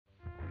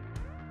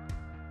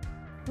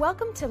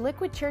Welcome to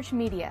Liquid Church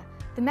Media.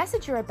 The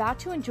message you're about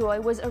to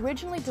enjoy was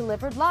originally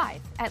delivered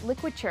live at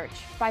Liquid Church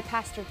by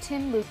Pastor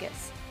Tim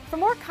Lucas. For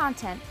more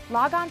content,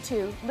 log on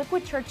to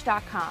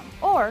liquidchurch.com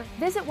or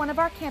visit one of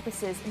our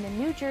campuses in the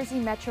New Jersey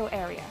metro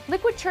area.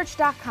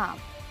 liquidchurch.com,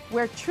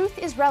 where truth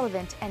is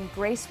relevant and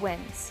grace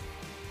wins.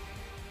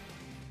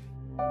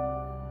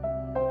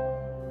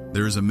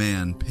 There is a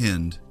man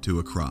pinned to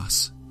a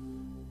cross.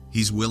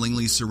 He's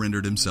willingly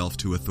surrendered himself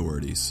to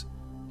authorities.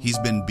 He's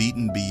been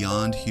beaten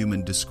beyond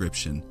human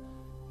description.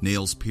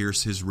 Nails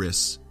pierce his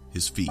wrists,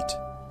 his feet.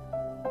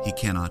 He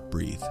cannot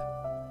breathe.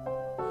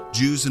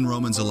 Jews and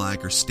Romans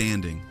alike are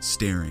standing,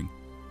 staring,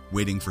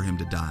 waiting for him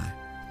to die.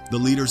 The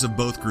leaders of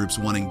both groups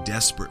wanting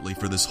desperately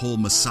for this whole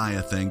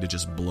Messiah thing to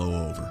just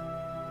blow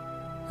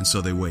over. And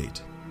so they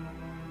wait.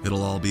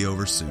 It'll all be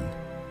over soon.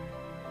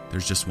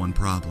 There's just one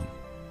problem.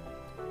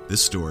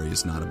 This story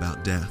is not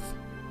about death.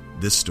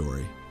 This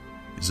story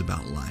is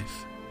about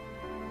life.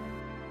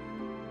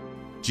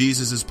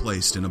 Jesus is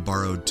placed in a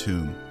borrowed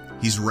tomb.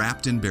 He's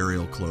wrapped in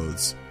burial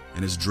clothes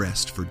and is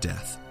dressed for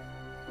death.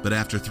 But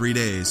after 3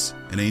 days,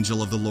 an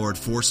angel of the Lord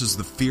forces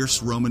the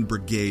fierce Roman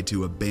brigade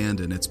to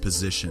abandon its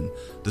position.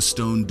 The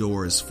stone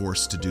door is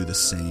forced to do the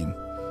same.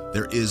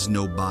 There is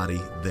no body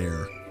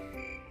there.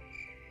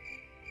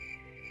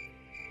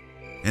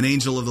 An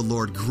angel of the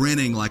Lord,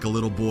 grinning like a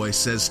little boy,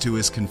 says to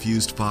his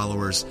confused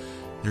followers,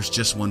 "There's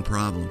just one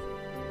problem.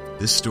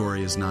 This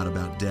story is not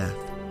about death.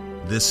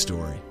 This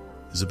story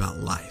is about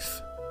life."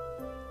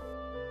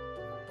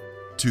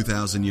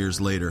 2,000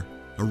 years later,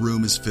 a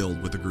room is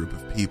filled with a group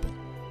of people.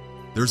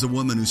 There's a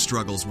woman who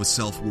struggles with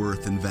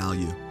self-worth and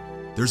value.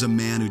 There's a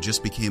man who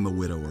just became a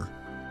widower.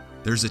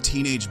 There's a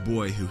teenage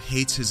boy who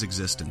hates his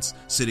existence,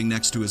 sitting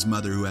next to his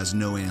mother who has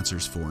no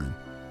answers for him.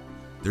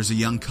 There's a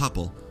young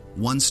couple,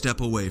 one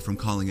step away from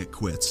calling it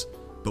quits,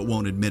 but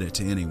won't admit it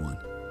to anyone.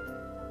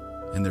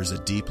 And there's a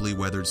deeply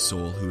weathered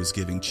soul who is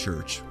giving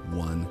church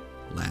one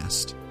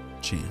last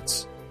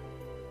chance.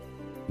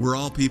 We're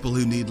all people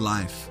who need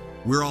life.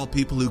 We're all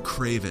people who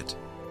crave it.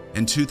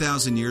 And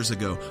 2,000 years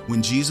ago,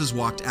 when Jesus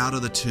walked out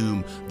of the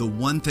tomb, the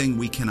one thing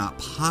we cannot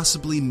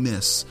possibly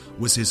miss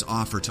was his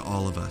offer to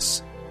all of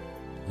us: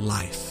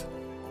 life.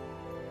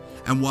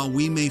 And while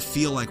we may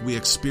feel like we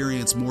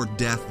experience more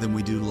death than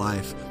we do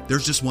life,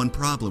 there's just one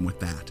problem with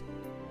that.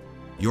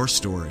 Your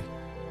story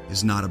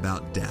is not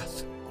about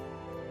death.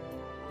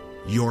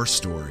 Your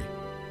story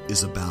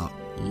is about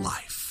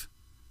life.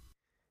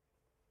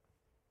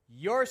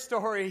 Your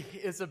story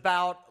is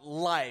about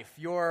life.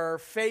 Your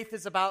faith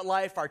is about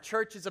life. Our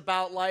church is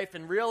about life.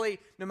 And really,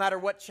 no matter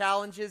what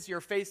challenges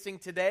you're facing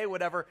today,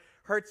 whatever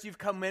hurts you've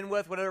come in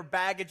with, whatever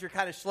baggage you're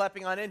kind of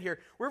schlepping on in here,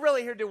 we're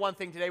really here to do one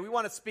thing today. We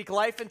want to speak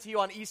life into you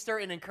on Easter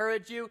and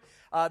encourage you.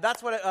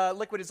 That's what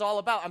Liquid is all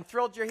about. I'm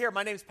thrilled you're here.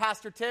 My name's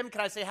Pastor Tim.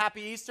 Can I say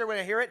Happy Easter when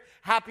I hear it?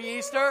 Happy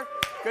Easter.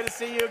 Good to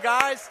see you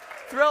guys.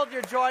 Thrilled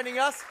you're joining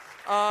us.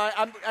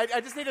 I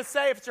just need to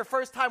say, if it's your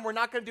first time, we're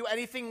not going to do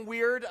anything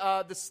weird.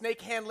 The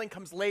snake handling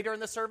comes later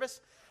in the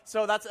service,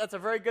 so that's a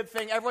very good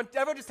thing. Everyone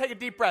just take a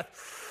deep breath.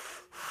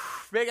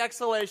 Big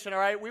exhalation, all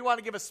right? We want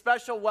to give a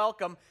special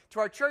welcome to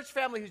our church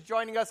family who's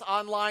joining us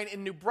online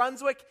in New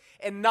Brunswick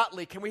and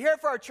Nutley. Can we hear it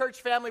for our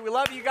church family? We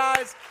love you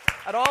guys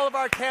at all of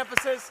our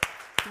campuses.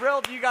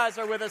 Thrilled you guys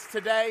are with us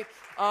today.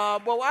 I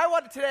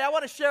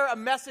want to share a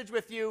message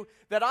with you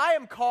that I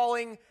am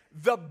calling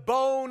The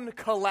Bone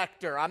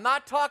Collector. I'm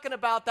not talking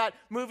about that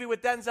movie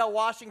with Denzel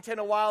Washington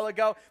a while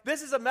ago.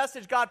 This is a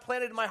message God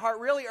planted in my heart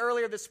really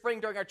earlier this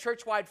spring during our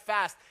church-wide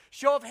fast.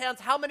 Show of hands,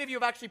 how many of you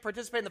have actually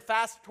participated in the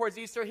fast towards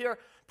Easter here?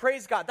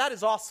 Praise God. That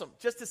is awesome,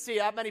 just to see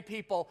that many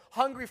people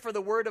hungry for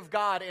the Word of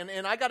God.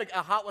 And I got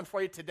a hot one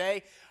for you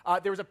today.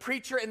 There was a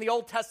preacher in the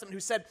Old Testament who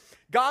said,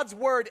 God's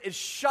Word is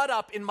shut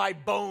up in my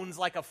bones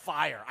like a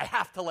fire. I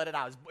have to let it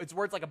out. It's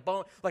words like a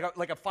bone,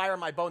 like a fire in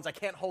my bones. I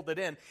can't hold it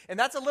in. And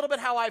that's a little bit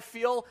how I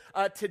feel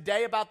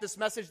today about this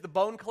message, The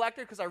Bone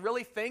Collector, because I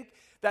really think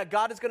that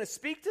God is going to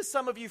speak to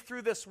some of you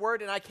through this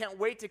word, and I can't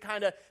wait to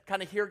kind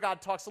of hear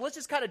God talk. So let's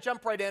just kind of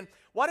jump right in. I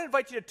want to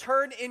invite you to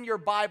turn in your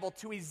Bible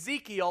to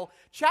Ezekiel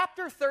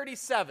chapter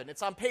 37.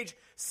 It's on page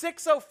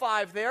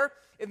 605 there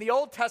in the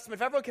Old Testament.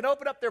 If everyone can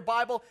open up their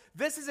Bible,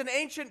 this is an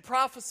ancient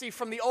prophecy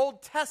from the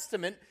Old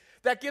Testament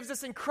that gives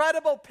this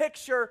incredible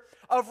picture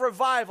of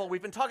revival.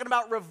 We've been talking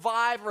about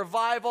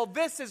revival.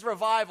 This is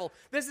revival.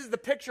 This is the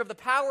picture of the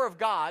power of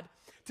God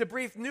to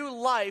breathe new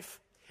life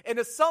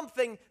into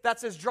something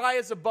that's as dry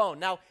as a bone.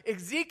 Now,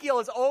 Ezekiel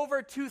is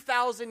over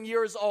 2,000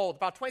 years old,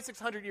 about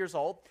 2,600 years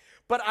old,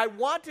 but I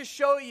want to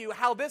show you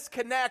how this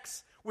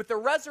connects with the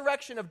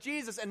resurrection of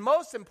Jesus, and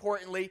most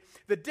importantly,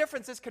 the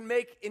difference this can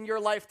make in your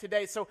life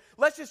today. So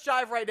let's just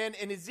dive right in.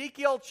 In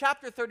Ezekiel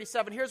chapter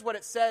 37, here's what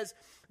it says: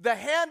 "The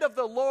hand of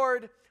the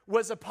Lord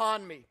was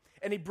upon me,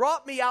 and he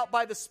brought me out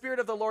by the Spirit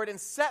of the Lord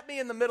and set me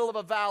in the middle of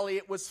a valley.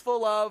 It was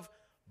full of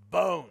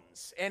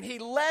bones. And he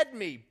led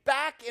me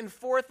back and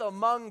forth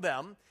among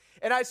them,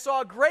 and I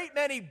saw a great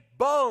many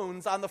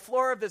bones on the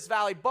floor of this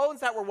valley." Bones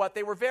that were what?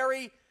 They were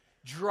very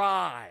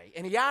dry.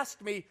 And he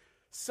asked me,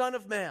 "Son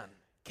of man,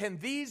 can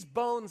these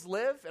bones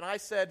live?" And I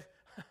said,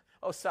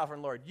 Oh,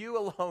 sovereign Lord, you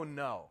alone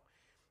know.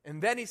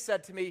 And then he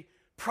said to me,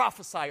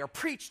 prophesy or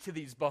preach to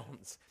these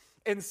bones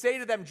and say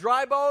to them,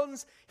 dry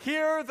bones,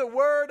 hear the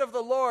word of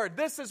the Lord.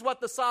 This is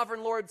what the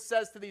sovereign Lord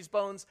says to these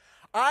bones.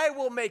 I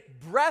will make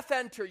breath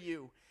enter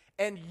you,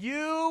 and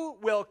you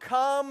will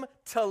come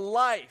to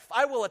life.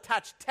 I will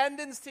attach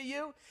tendons to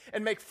you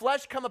and make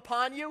flesh come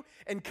upon you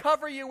and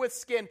cover you with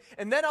skin.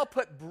 And then I'll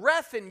put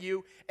breath in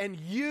you, and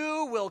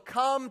you will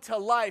come to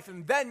life.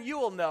 And then you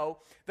will know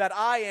that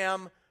I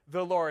am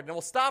the Lord. And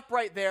we'll stop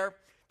right there.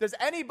 Does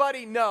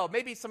anybody know,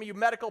 maybe some of you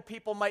medical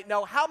people might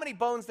know, how many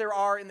bones there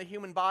are in the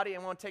human body?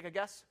 Anyone want to take a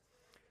guess?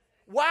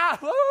 Wow,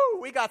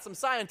 woo, we got some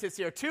scientists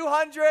here.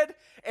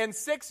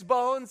 206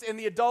 bones in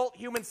the adult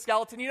human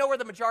skeleton. You know where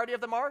the majority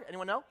of them are?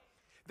 Anyone know?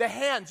 The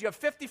hands. You have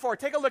 54.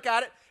 Take a look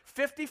at it.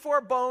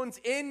 54 bones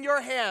in your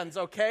hands,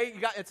 okay?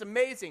 It's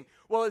amazing.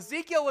 Well,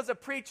 Ezekiel was a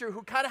preacher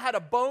who kind of had a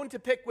bone to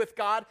pick with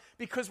God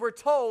because we're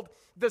told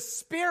the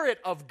Spirit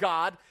of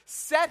God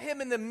set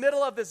him in the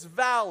middle of this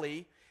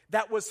valley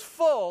that was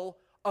full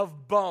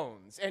of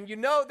bones. And you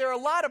know, there are a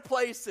lot of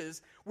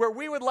places where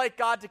we would like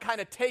God to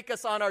kind of take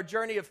us on our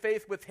journey of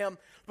faith with him,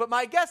 but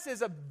my guess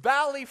is a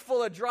valley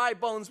full of dry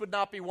bones would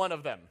not be one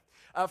of them.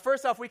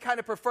 First off, we kind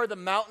of prefer the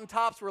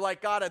mountaintops. We're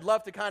like, God, I'd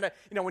love to kind of,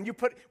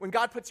 when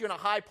God puts you in a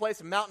high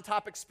place, a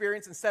mountaintop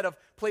experience, instead of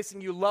placing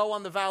you low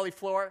on the valley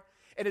floor.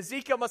 And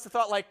Ezekiel must have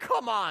thought like,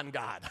 come on,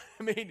 God.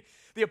 I mean,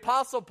 the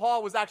Apostle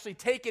Paul was actually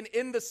taken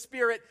in the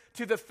Spirit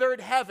to the third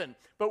heaven.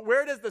 But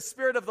where does the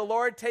Spirit of the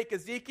Lord take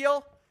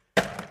Ezekiel?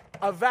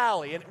 A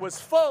valley, and it was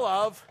full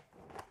of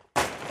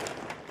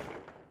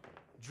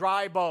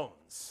dry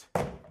bones.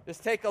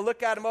 Just take a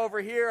look at them over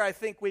here. I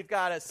think we've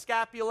got a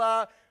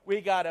scapula,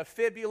 we got a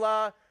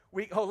fibula.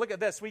 Look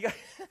at this. We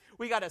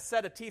got a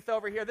set of teeth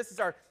over here. This is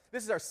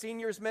our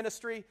seniors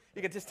ministry.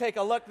 You can just take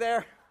a look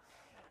there.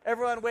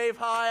 Everyone wave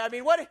high. I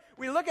mean,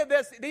 we look at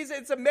this.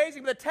 It's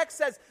amazing. The text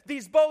says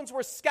these bones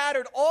were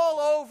scattered all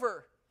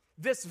over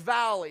this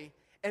valley,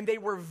 and they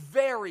were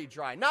very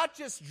dry. Not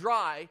just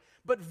dry,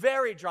 but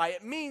very dry.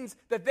 It means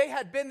that they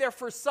had been there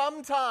for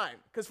some time.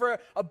 Because for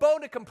a bone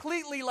to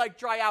completely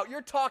dry out,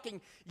 you're talking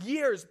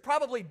years,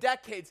 probably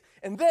decades.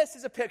 And this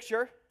is a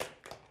picture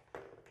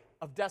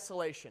of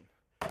desolation,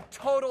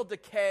 total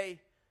decay,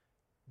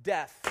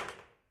 death,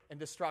 and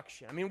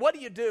destruction. I mean, what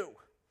do you do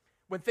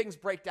when things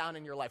break down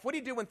in your life? What do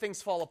you do when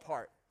things fall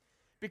apart?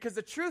 Because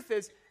the truth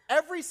is,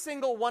 every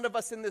single one of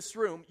us in this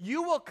room,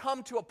 you will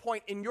come to a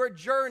point in your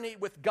journey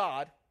with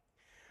God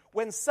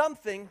when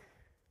something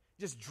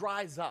just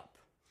dries up.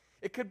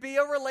 It could be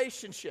a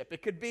relationship.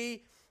 It could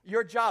be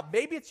your job.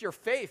 Maybe it's your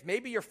faith.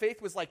 Maybe your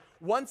faith was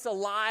once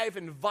alive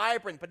and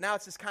vibrant, but now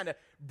it's just kind of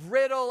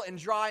brittle and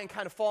dry and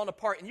kind of falling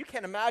apart. And you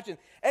can't imagine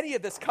any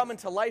of this coming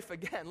to life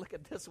again. Look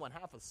at this one,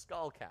 half a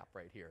skull cap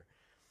right here.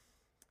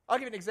 I'll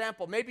give you an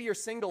example. Maybe you're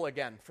single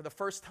again for the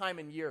first time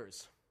in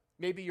years.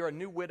 Maybe you're a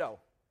new widow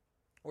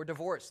or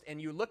divorced,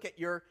 and you look at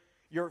your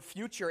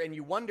future and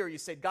you wonder, you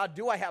say, God,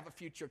 do I have a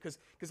future? Because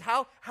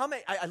how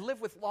many, I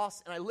live with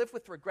loss and I live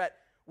with regret.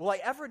 Will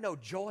I ever know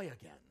joy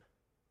again?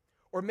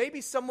 Or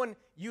maybe someone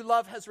you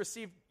love has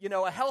received,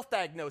 a health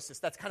diagnosis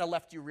that's kind of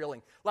left you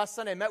reeling. Last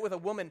Sunday, I met with a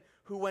woman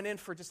who went in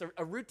for just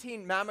a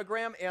routine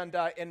mammogram, and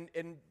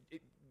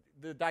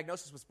the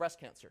diagnosis was breast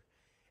cancer.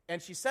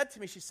 And she said to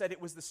me,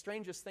 it was the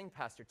strangest thing,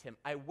 Pastor Tim.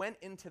 I went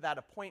into that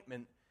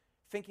appointment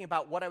thinking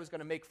about what I was going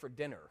to make for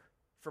dinner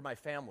for my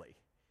family.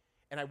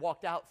 And I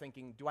walked out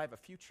thinking, do I have a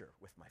future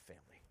with my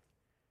family?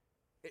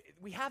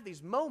 We have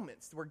these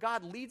moments where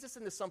God leads us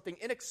into something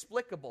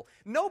inexplicable.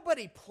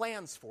 Nobody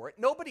plans for it.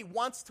 Nobody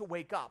wants to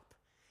wake up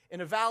in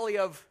a valley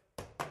of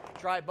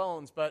dry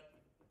bones, but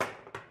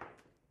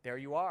there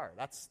you are.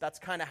 That's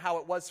kind of how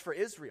it was for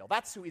Israel.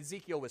 That's who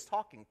Ezekiel was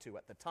talking to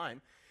at the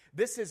time.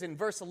 This is in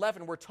verse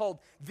 11, we're told,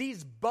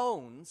 these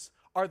bones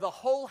are the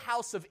whole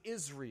house of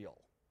Israel.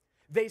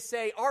 They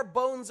say, our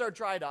bones are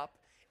dried up,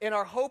 and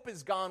our hope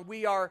is gone.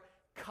 We are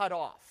cut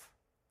off.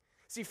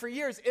 See, for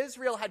years,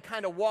 Israel had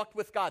kind of walked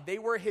with God. They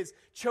were his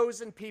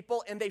chosen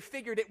people, and they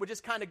figured it would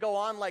just kind of go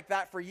on like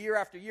that for year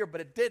after year, but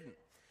it didn't.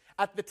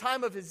 At the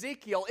time of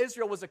Ezekiel,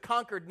 Israel was a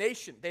conquered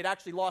nation. They'd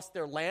actually lost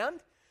their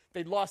land.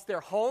 They'd lost their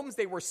homes.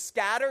 They were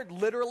scattered,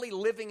 literally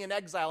living in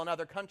exile in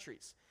other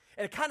countries.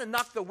 And it kind of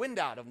knocked the wind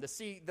out of them to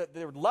see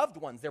their loved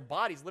ones, their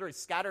bodies literally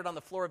scattered on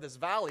the floor of this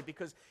valley,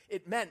 because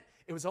it meant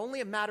it was only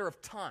a matter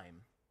of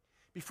time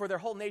before their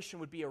whole nation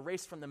would be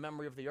erased from the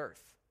memory of the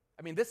earth.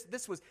 I mean,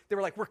 they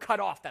were like, we're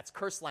cut off. That's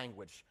curse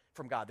language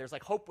from God. There's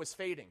hope was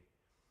fading.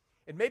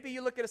 And maybe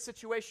you look at a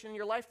situation in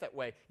your life that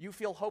way. You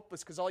feel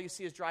hopeless because all you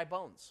see is dry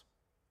bones.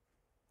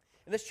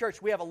 In this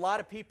church, we have a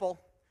lot of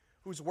people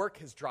whose work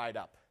has dried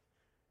up.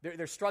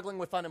 They're struggling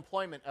with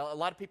unemployment. A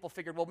lot of people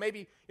figured, well,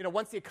 maybe,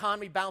 once the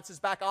economy bounces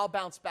back, I'll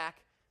bounce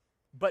back.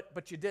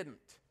 But you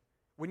didn't.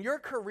 When your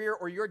career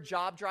or your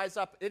job dries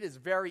up, it is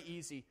very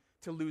easy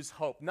to lose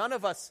hope. None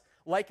of us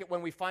like it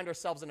when we find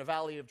ourselves in a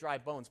valley of dry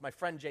bones. My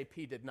friend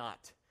JP did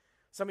not.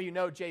 Some of you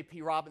know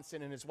JP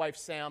Robinson and his wife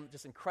Sam,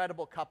 just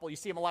incredible couple. You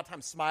see them a lot of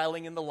times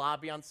smiling in the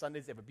lobby on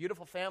Sundays. They have a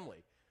beautiful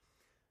family.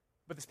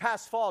 But this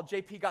past fall,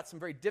 JP got some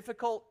very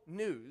difficult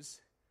news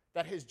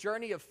that his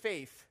journey of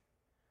faith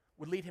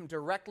would lead him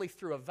directly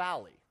through a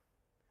valley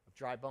of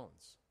dry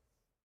bones.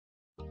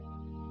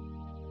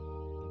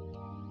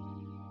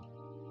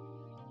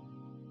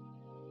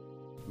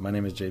 My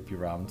name is JP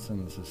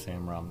Robinson. This is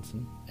Sam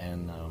Robinson.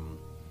 And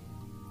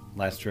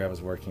last year I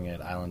was working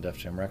at Island Def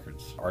Jam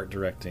Records, art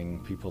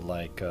directing people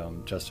like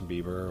Justin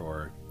Bieber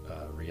or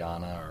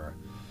Rihanna or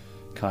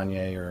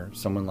Kanye or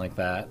someone like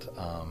that,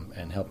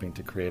 and helping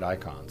to create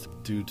icons.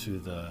 Due to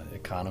the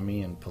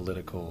economy and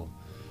political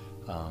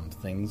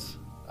things,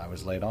 I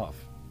was laid off.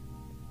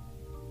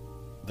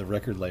 The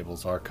record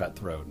labels are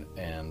cutthroat,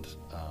 and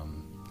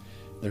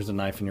there's a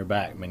knife in your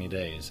back many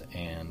days,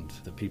 and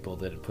the people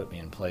that had put me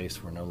in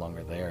place were no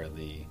longer there.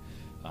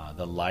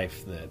 The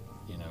life that,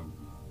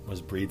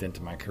 was breathed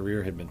into my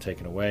career had been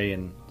taken away,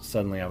 and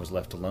suddenly I was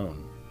left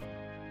alone.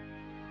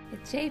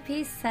 With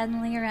JP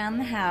suddenly around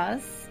the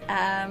house,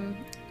 I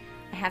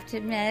have to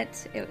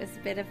admit it was a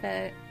bit of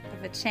a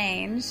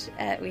change.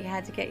 We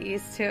had to get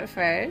used to it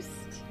first.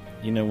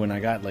 When I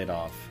got laid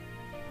off,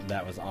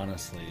 that was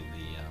honestly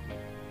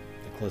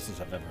the closest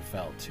I've ever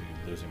felt to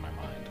losing my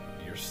mind.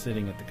 You're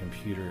sitting at the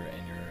computer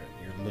and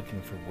you're looking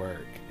for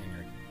work, and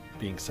you're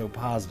being so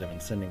positive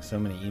and sending so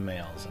many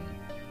emails, and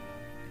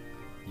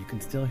you can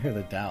still hear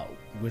the doubt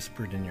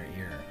whispered in your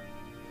ear.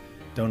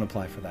 Don't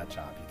apply for that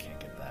job, you can't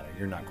get that, or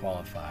you're not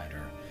qualified,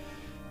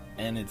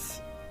 and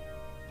it's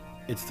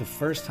the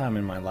first time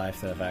in my life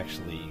that I've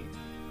actually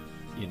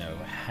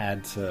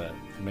had to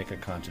make a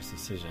conscious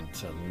decision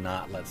to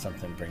not let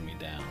something bring me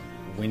down.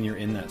 When you're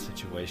in that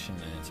situation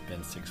and it's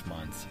been 6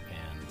 months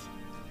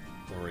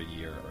or a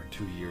year or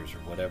 2 years or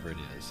whatever it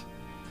is,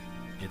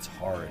 it's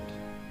hard.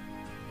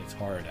 It's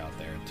hard out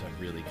there to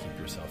really keep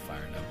yourself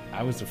fired up.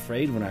 I was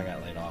afraid when I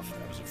got laid off.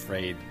 I was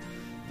afraid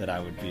that I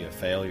would be a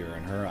failure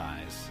in her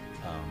eyes.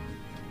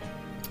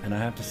 And I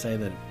have to say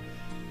that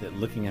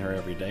looking at her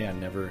every day, I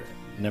never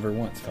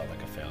once felt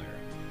like a failure.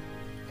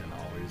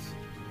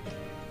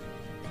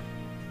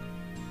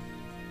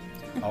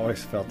 And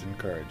always felt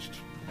encouraged.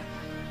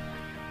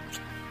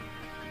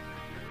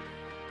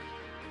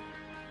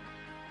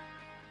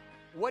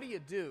 What do you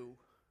do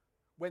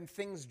when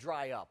things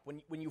dry up,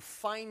 when you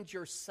find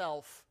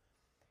yourself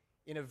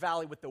in a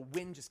valley with the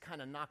wind just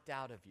kind of knocked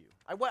out of you?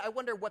 I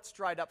wonder what's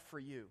dried up for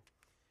you.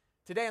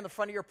 Today on the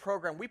front of your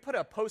program, we put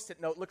a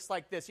Post-it note, looks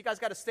like this. You guys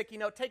got a sticky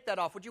note? Take that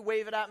off. Would you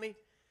wave it at me?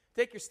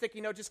 Take your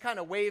sticky note, just kind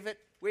of wave it.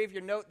 Wave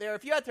your note there.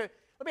 Let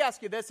me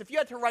ask you this. If you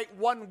had to write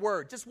one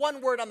word, just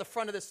one word on the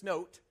front of this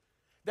note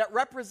that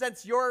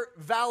represents your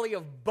valley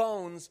of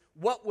bones,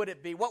 what would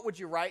it be? What would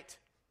you write?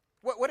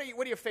 What are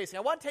you facing?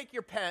 I want to take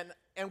your pen,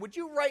 and would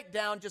you write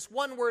down just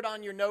one word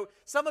on your note?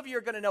 Some of you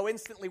are going to know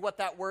instantly what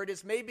that word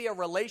is. Maybe a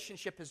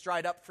relationship has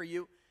dried up for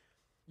you.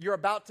 You're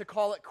about to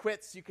call it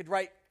quits. You could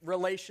write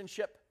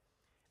relationship.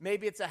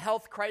 Maybe it's a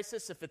health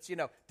crisis. If it's,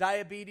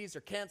 diabetes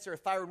or cancer or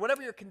thyroid,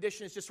 whatever your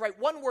condition is, just write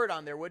one word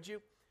on there, would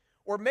you?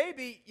 Or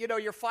maybe,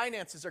 your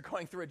finances are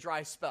going through a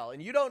dry spell,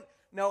 and you don't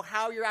know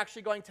how you're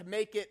actually going to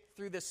make it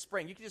through this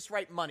spring. You can just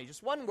write money,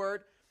 just one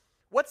word.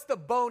 What's the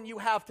bone you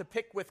have to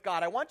pick with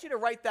God? I want you to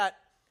write that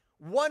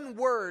one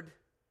word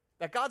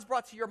that God's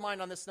brought to your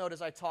mind on this note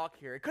as I talk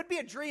here. It could be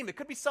a dream. It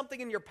could be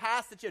something in your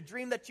past a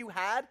dream that you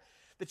had,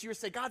 that you would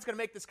say, God's going to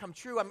make this come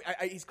true.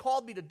 He's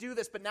called me to do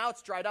this, but now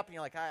it's dried up, and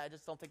you're like, I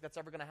just don't think that's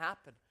ever going to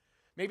happen.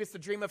 Maybe it's the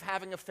dream of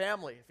having a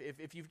family.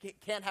 If you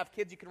can't have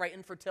kids, you can write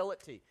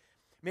infertility.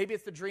 Maybe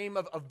it's the dream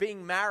of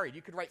being married.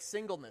 You could write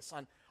singleness.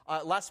 On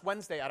last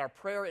Wednesday at our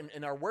prayer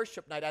and our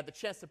worship night, I had the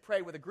chance to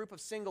pray with a group of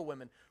single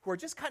women who are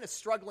just kind of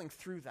struggling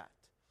through that.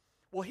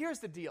 Well, here's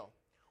the deal.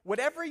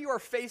 Whatever you are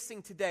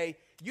facing today,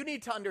 you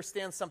need to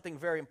understand something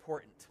very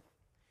important.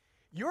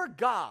 Your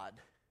God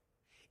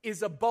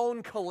is a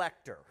bone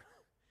collector.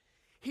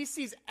 He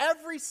sees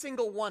every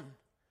single one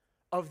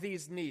of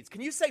these needs. Can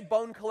you say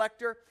bone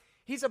collector?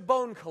 He's a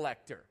bone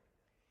collector.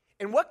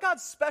 And what God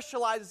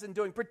specializes in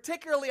doing,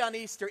 particularly on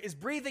Easter, is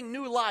breathing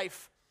new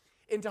life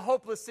into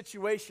hopeless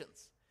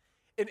situations.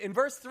 In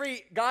verse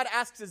 3, God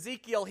asks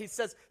Ezekiel, he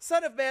says,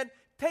 Son of man,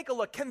 take a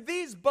look. Can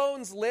these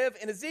bones live?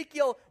 And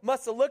Ezekiel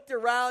must have looked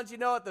around,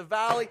 at the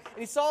valley, and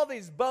he saw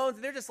these bones,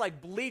 and they're just like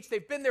bleached.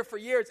 They've been there for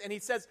years. And he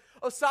says,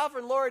 Oh,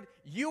 sovereign Lord,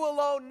 you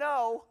alone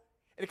know.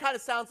 And it kind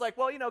of sounds like,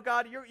 well,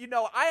 God,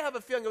 I have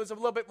a feeling it was a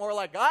little bit more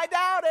like, I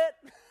doubt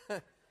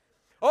it.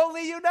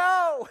 Only you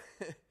know.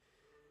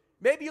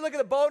 Maybe you look at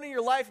the bone in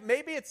your life.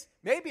 Maybe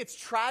it's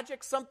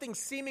tragic, something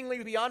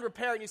seemingly beyond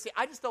repair, and you say,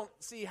 I just don't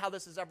see how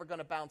this is ever going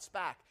to bounce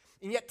back.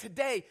 And yet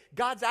today,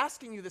 God's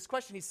asking you this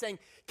question. He's saying,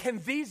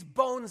 can these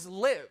bones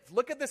live?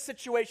 Look at the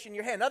situation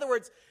you're in. In other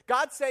words,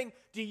 God's saying,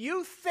 do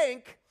you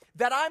think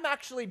that I'm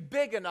actually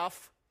big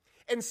enough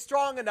and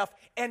strong enough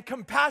and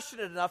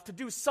compassionate enough to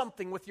do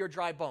something with your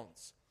dry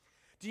bones?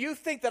 Do you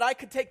think that I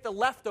could take the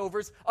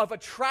leftovers of a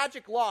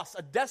tragic loss,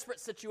 a desperate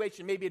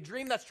situation, maybe a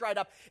dream that's dried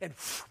up, and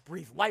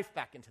breathe life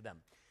back into them?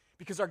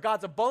 Because our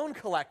God's a bone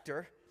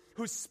collector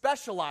who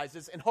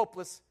specializes in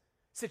hopeless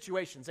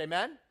situations.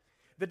 Amen?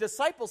 The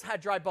disciples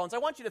had dry bones. I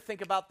want you to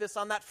think about this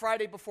on that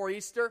Friday before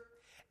Easter.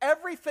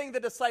 everything the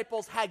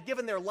disciples had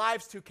given their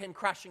lives to came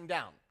crashing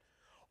down.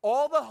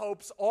 All the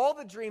hopes, all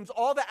the dreams,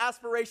 all the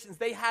aspirations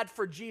they had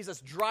for Jesus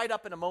dried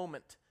up in a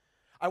moment.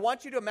 I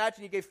want you to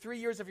imagine you gave 3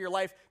 years of your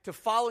life to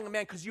following a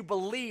man because you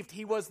believed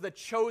he was the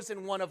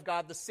chosen one of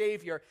God, the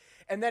Savior.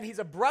 And then he's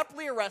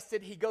abruptly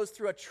arrested. He goes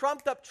through a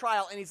trumped-up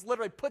trial, and he's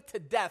literally put to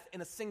death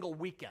in a single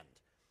weekend.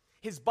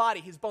 His body,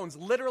 his bones,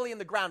 literally in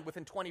the ground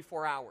within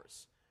 24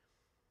 hours.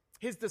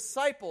 His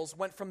disciples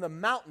went from the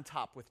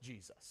mountaintop with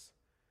Jesus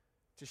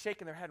to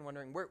shaking their head and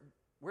wondering,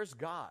 where's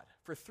God?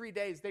 For 3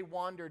 days, they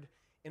wandered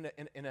in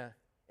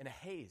a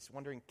haze,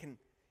 wondering,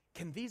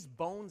 can these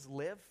bones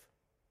live?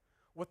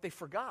 What they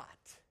forgot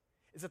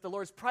is that the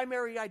Lord's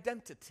primary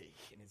identity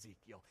in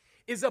Ezekiel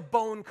is a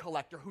bone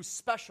collector who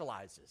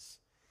specializes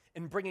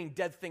in bringing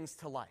dead things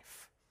to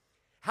life.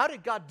 How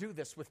did God do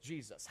this with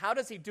Jesus? How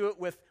does he do it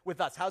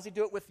with us? How does he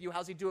do it with you? How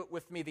does he do it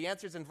with me? The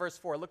answer is in verse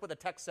 4. Look what the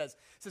text says.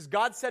 It says,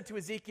 God said to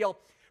Ezekiel,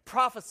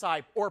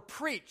 prophesy or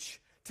preach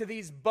to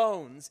these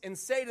bones and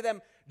say to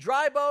them,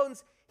 dry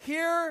bones,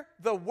 hear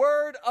the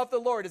word of the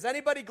Lord. Is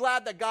anybody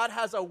glad that God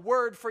has a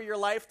word for your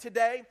life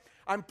today?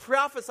 I'm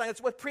prophesying. That's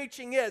what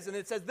preaching is. And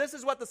it says, this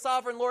is what the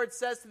sovereign Lord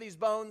says to these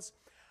bones.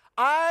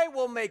 I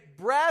will make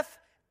breath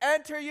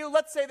enter you.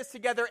 Let's say this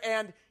together.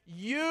 And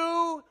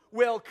you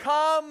will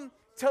come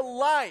to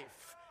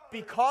life.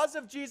 Because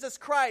of Jesus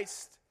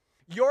Christ,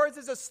 yours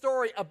is a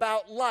story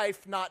about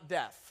life, not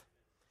death.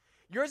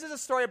 Yours is a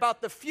story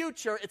about the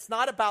future. It's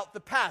not about the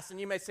past. And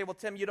you may say, well,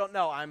 Tim, you don't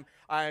know. I'm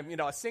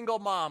a single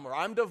mom, or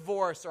I'm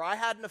divorced, or I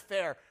had an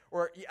affair,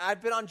 or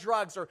I've been on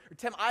drugs, or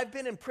Tim, I've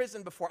been in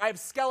prison before. I have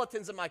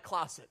skeletons in my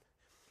closet.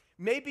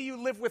 Maybe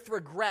you live with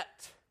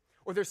regret,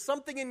 or there's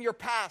something in your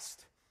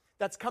past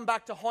that's come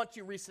back to haunt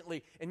you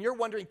recently, and you're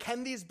wondering,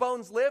 can these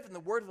bones live? And the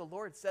word of the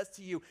Lord says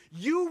to you,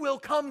 you will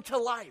come to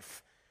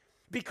life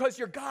because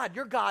your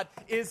God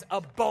is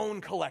a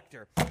bone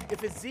collector.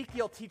 If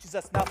Ezekiel teaches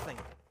us nothing,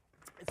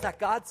 it's that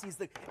God sees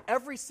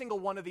every single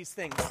one of these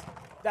things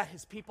that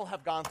his people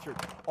have gone through.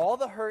 All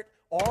the hurt,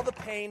 all the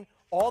pain,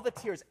 all the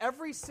tears,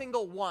 every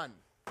single one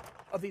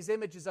of these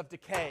images of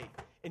decay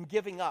and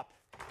giving up.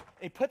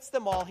 And he puts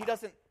them all, he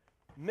doesn't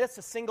miss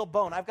a single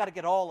bone. I've got to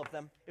get all of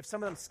them. If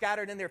some of them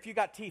scattered in there, if you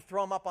got teeth,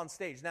 throw them up on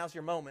stage. Now's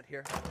your moment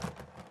here.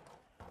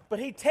 But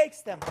he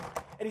takes them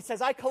and he says,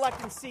 I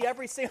collect and see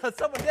every single,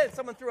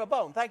 someone threw a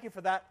bone. Thank you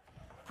for that.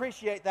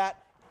 Appreciate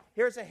that.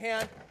 Here's a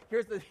hand.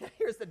 Here's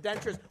the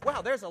dentures.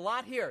 Wow, there's a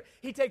lot here.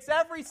 He takes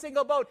every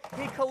single bone.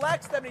 He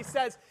collects them, and he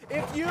says,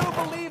 if you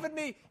believe in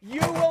me, you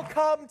will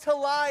come to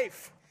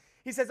life.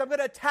 He says, I'm going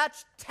to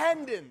attach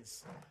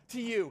tendons to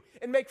you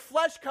and make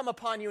flesh come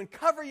upon you and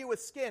cover you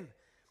with skin.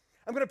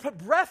 I'm going to put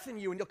breath in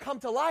you, and you'll come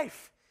to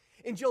life.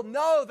 And you'll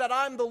know that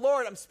I'm the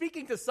Lord. I'm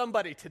speaking to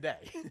somebody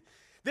today.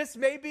 This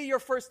may be your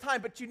first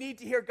time, but you need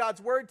to hear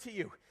God's word to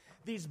you.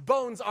 These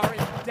bones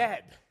aren't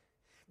dead.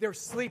 They're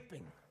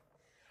sleeping.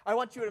 I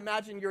want you to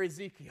imagine you're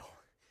Ezekiel.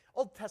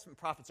 Old Testament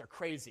prophets are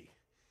crazy.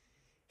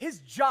 His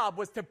job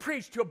was to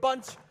preach to a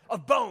bunch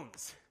of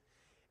bones.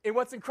 And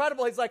what's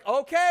incredible, he's like,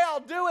 okay, I'll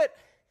do it.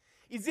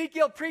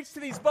 Ezekiel preached to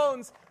these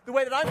bones the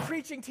way that I'm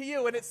preaching to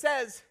you. And it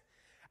says,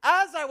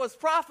 as I was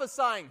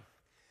prophesying,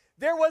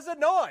 there was a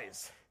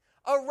noise,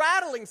 a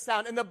rattling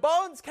sound, and the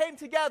bones came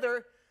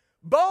together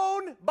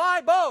bone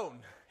by bone.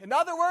 In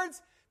other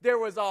words, there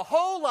was a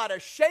whole lot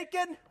of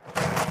shaking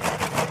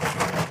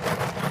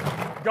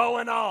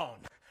going on.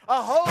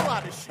 A whole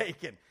lot of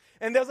shaking.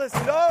 And there's this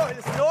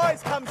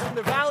noise comes from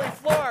the valley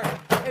floor.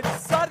 And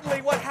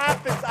suddenly what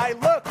happens, I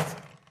looked,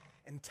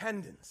 and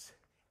tendons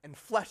and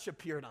flesh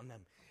appeared on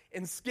them,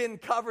 and skin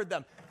covered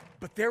them.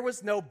 But there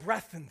was no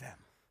breath in them.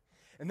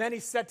 And then he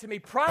said to me,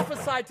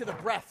 prophesy to the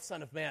breath,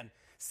 son of man.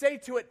 Say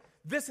to it,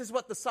 this is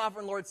what the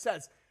sovereign Lord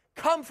says.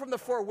 Come from the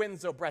four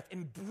winds, O breath,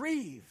 and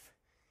breathe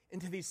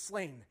into these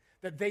slain,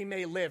 that they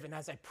may live. And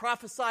as I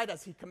prophesied,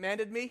 as he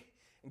commanded me,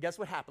 and guess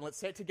what happened? Let's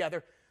say it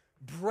together.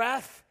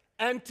 Breath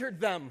entered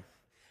them.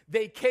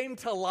 They came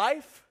to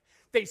life.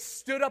 They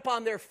stood up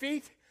on their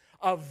feet.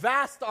 A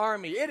vast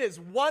army. It is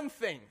one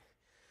thing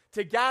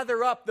to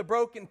gather up the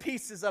broken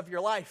pieces of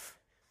your life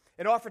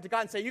and offer it to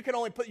God and say,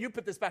 you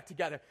put this back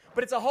together.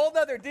 But it's a whole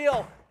other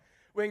deal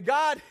when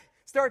God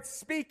starts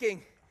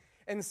speaking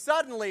and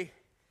suddenly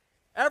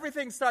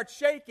everything starts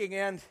shaking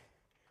and,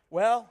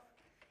 well,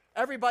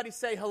 everybody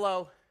say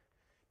hello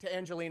to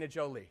Angelina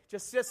Jolie.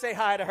 Just say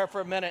hi to her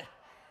for a minute.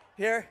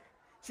 Here,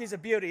 she's a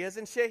beauty,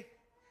 isn't she?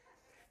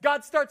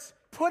 God starts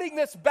putting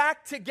this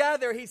back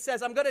together. He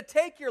says, I'm going to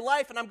take your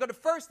life, and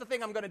the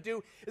thing I'm going to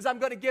do is I'm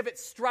going to give it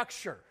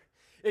structure.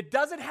 It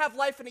doesn't have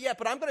life in it yet,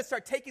 but I'm going to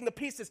start taking the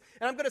pieces,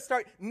 and I'm going to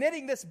start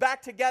knitting this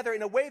back together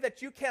in a way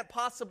that you can't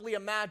possibly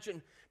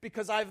imagine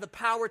because I have the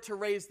power to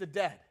raise the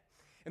dead.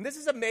 And this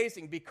is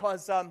amazing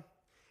because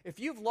if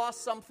you've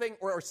lost something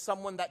or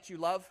someone that you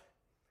love,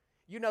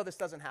 you know this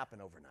doesn't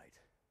happen overnight.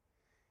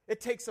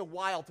 It takes a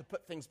while to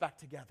put things back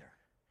together.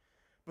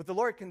 But the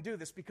Lord can do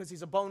this because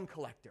he's a bone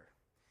collector.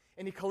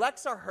 And he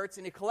collects our hurts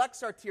and he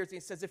collects our tears. And he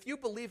says, if you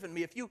believe in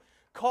me, if you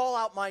call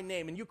out my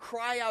name and you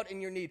cry out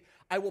in your need,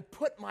 I will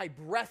put my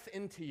breath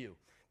into you.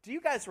 Do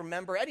you guys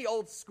remember, any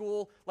old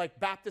school, like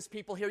Baptist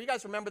people here, you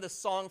guys remember this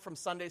song from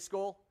Sunday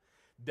school?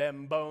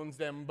 Them bones,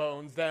 them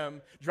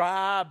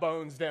dry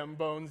bones, them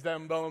bones,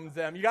 them bones,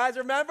 them. You guys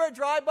remember?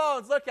 Dry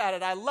bones. Look at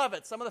it. I love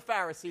it. Some of the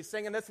Pharisees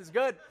singing this is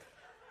good.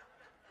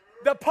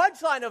 The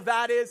punchline of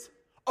that is,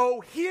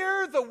 oh,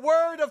 hear the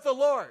word of the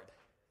Lord.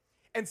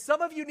 And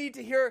some of you need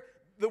to hear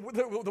the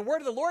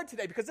word of the Lord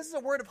today, because this is a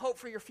word of hope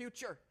for your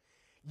future.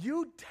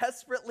 You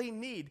desperately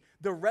need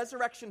the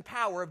resurrection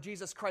power of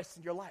Jesus Christ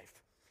in your life.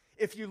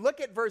 If you look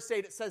at verse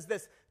 8, it says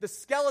this: the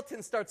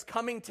skeleton starts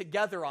coming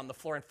together on the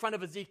floor in front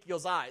of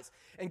Ezekiel's eyes.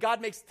 And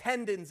God makes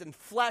tendons and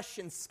flesh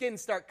and skin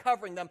start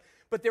covering them.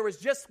 But there was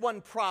just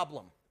one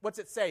problem. What's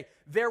it say?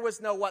 There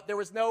was no what? There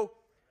was no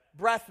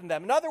breath in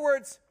them. In other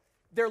words,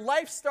 their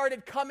life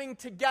started coming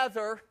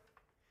together,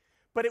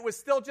 but it was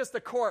still just a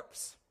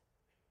corpse.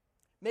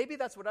 Maybe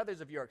that's what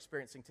others of you are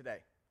experiencing today.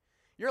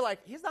 You're like,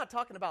 he's not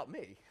talking about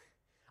me.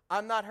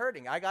 I'm not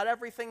hurting. I got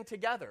everything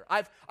together.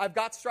 I've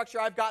got structure.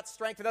 I've got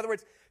strength. In other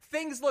words,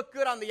 things look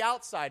good on the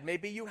outside.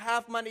 Maybe you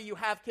have money. You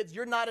have kids.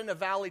 You're not in a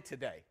valley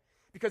today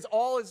because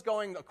all is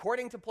going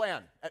according to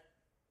plan, at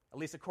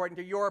least according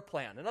to your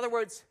plan. In other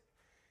words,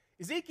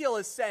 Ezekiel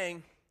is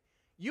saying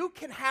you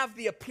can have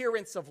the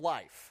appearance of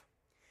life.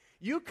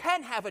 You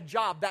can have a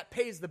job that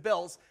pays the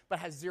bills but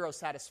has zero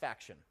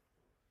satisfaction.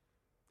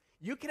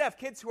 You can have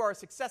kids who are a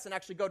success and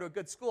actually go to a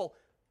good school,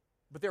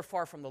 but they're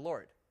far from the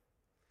Lord.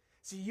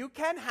 So you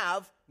can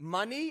have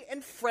money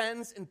and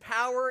friends and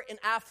power and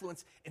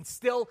affluence and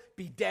still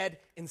be dead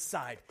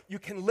inside. You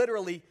can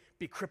literally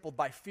be crippled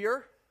by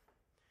fear,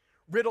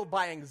 riddled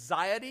by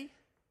anxiety,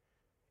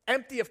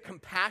 empty of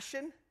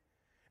compassion.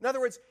 In other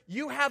words,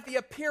 you have the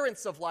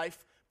appearance of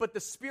life, but the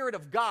Spirit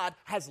of God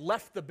has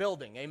left the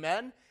building.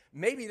 Amen?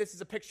 Maybe this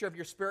is a picture of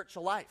your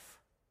spiritual life.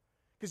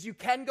 Because you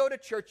can go to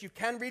church, you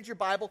can read your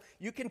Bible,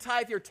 you can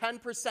tithe your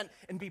 10%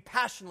 and be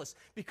passionless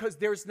because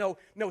there's no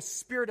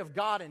Spirit of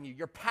God in you.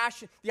 Your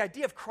passion, the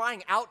idea of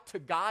crying out to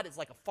God is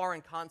like a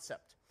foreign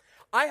concept.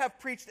 I have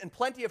preached in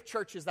plenty of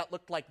churches that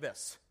looked like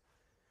this,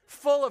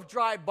 full of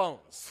dry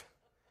bones.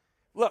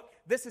 Look,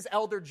 this is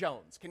Elder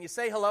Jones. Can you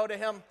say hello to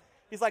him?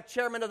 He's like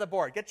chairman of the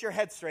board. Get your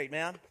head straight,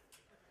 man.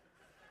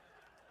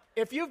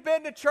 If you've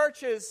been to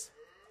churches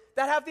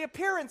that have the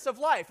appearance of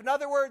life, in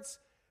other words,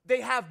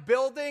 they have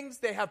buildings,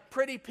 they have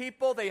pretty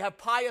people, they have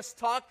pious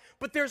talk,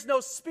 but there's no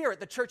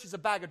spirit. The church is a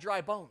bag of dry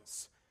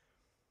bones.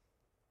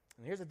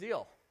 And here's the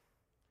deal.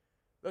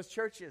 Those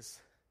churches,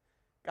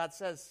 God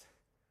says,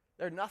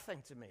 they're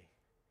nothing to me.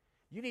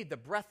 You need the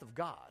breath of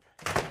God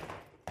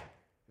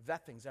if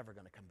that thing's ever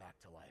going to come back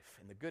to life.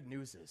 And the good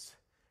news is,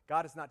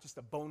 God is not just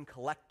a bone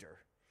collector,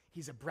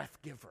 he's a breath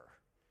giver.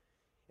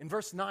 In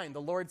verse 9,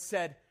 the Lord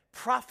said,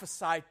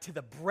 prophesy to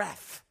the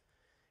breath,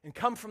 and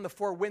come from the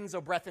four winds,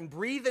 O breath, and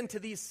breathe into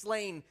these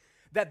slain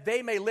that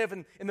they may live.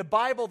 And in the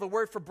Bible, the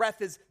word for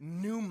breath is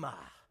pneuma,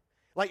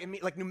 like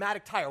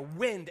pneumatic tire,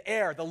 wind,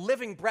 air, the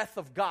living breath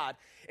of God.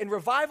 And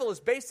revival is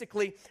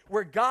basically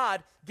where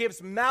God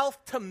gives mouth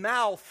to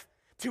mouth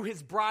to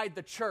his bride,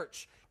 the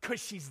church, because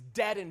she's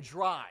dead and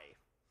dry.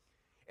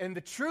 And the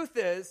truth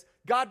is,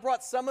 God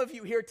brought some of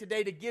you here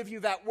today to give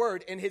you that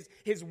word. And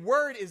his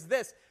word is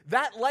this: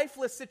 that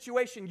lifeless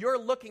situation you're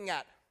looking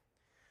at,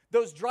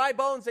 those dry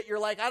bones that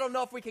you're like, I don't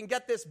know if we can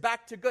get this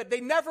back to good.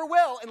 They never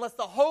will unless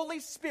the Holy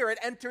Spirit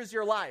enters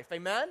your life.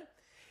 Amen?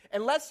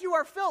 Unless you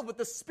are filled with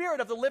the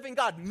Spirit of the living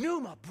God.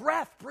 Pneuma,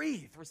 breath,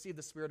 breathe. Receive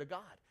the Spirit of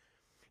God.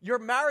 Your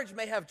marriage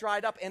may have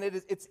dried up and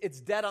it's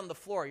dead on the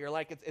floor. You're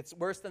like, it's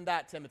worse than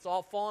that, Tim. It's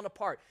all falling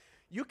apart.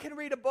 You can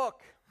read a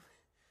book.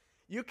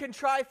 You can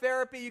try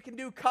therapy. You can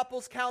do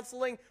couples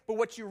counseling. But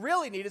what you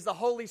really need is the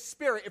Holy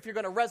Spirit if you're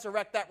going to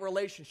resurrect that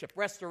relationship,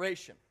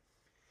 restoration.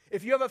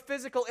 If you have a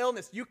physical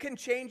illness, you can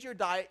change your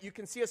diet, you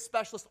can see a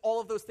specialist.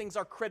 All of those things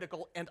are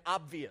critical and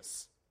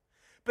obvious.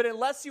 But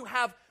unless you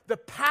have the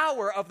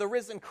power of the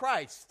risen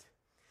Christ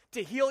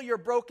to heal your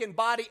broken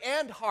body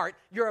and heart,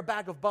 you're a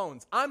bag of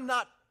bones. I'm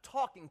not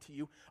talking to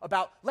you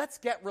about let's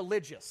get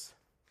religious.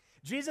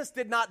 Jesus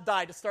did not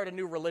die to start a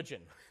new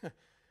religion.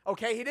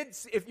 Okay, he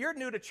didn't. If you're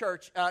new to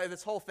church,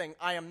 this whole thing,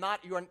 I am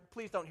not.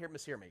 Please don't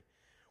mishear me.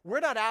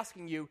 We're not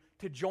asking you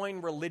to join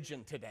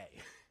religion today.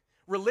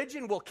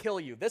 Religion will kill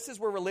you. This is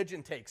where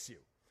religion takes you.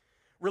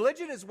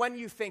 Religion is when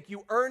you think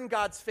you earn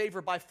God's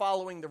favor by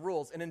following the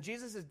rules. And in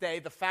Jesus' day,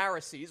 the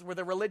Pharisees were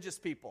the religious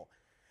people.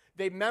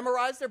 They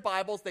memorized their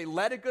Bibles. They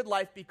led a good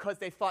life because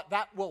they thought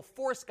that will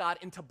force God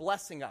into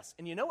blessing us.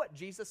 And you know what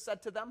Jesus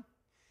said to them?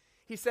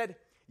 He said,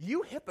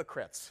 you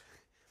hypocrites,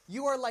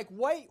 you are like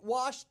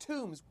whitewashed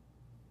tombs,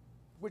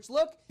 which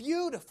look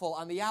beautiful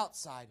on the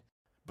outside,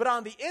 but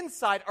on the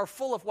inside are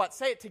full of what?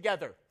 Say it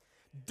together.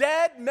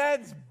 Dead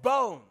men's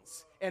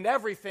bones and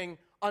everything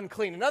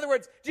unclean. In other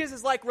words, Jesus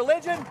is like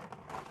religion.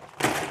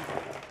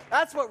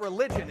 That's what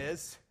religion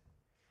is.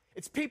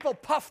 It's people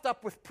puffed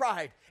up with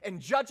pride and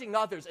judging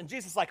others. And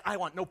Jesus is like, I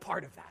want no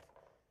part of that.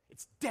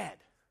 It's dead.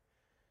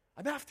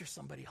 I'm after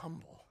somebody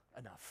humble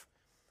enough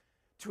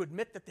to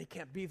admit that they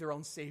can't be their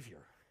own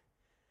savior.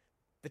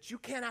 That you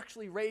can't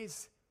actually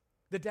raise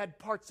the dead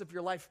parts of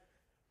your life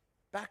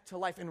back to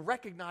life and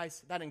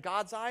recognize that in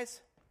God's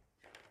eyes,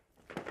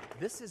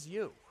 this is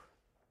you.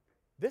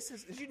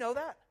 Did you know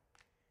that?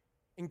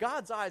 In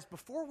God's eyes,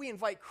 before we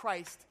invite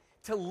Christ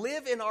to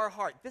live in our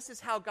heart, this is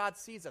how God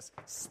sees us,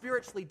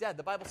 spiritually dead.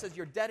 The Bible says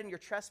you're dead in your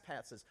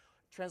trespasses.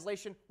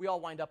 Translation, we all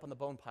wind up on the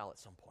bone pile at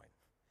some point.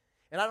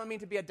 And I don't mean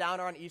to be a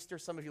downer on Easter.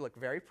 Some of you look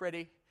very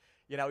pretty.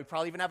 We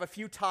probably even have a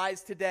few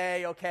ties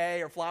today,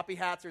 okay, or floppy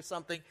hats or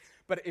something.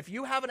 But if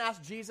you haven't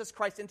asked Jesus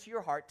Christ into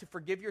your heart to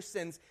forgive your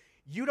sins,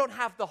 you don't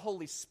have the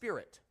Holy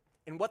Spirit.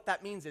 And what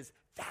that means is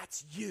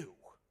that's you.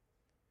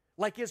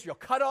 Like Israel,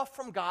 cut off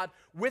from God,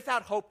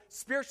 without hope,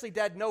 spiritually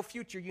dead, no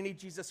future. You need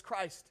Jesus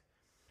Christ.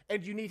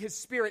 And you need his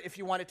Spirit if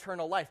you want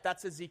eternal life.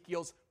 That's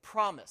Ezekiel's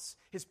promise,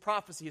 his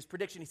prophecy, his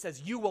prediction. He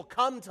says, you will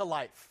come to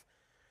life.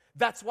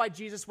 That's why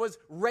Jesus was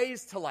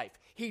raised to life.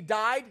 He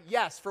died,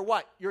 yes, for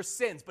what? Your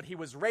sins. But he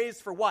was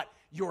raised for what?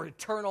 Your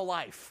eternal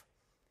life.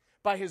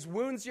 By his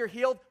wounds you're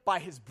healed. By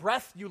his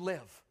breath you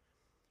live.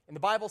 And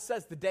the Bible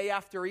says the day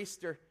after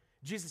Easter,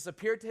 Jesus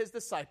appeared to his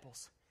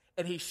disciples,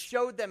 and he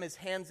showed them his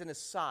hands and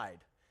his side.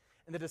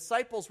 And the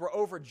disciples were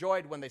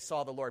overjoyed when they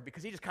saw the Lord,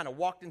 because he just kind of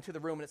walked into the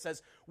room, and it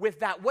says, with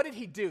that, what did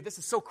he do? This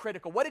is so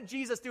critical. What did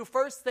Jesus do?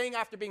 First thing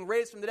after being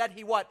raised from the dead,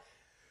 he what?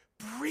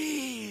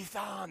 Breathed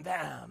on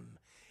them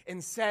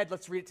and said,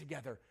 let's read it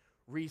together,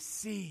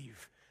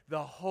 receive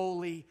the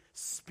Holy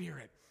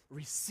Spirit.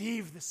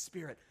 Receive the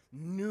Spirit.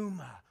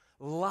 Pneuma,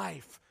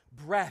 life,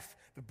 breath,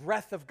 the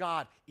breath of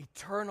God,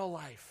 eternal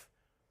life.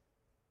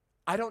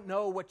 I don't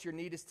know what your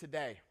need is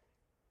today,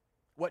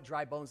 what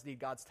dry bones need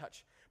God's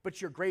touch. But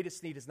your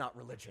greatest need is not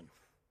religion.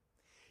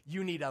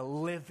 You need a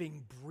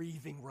living,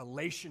 breathing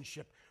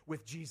relationship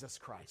with Jesus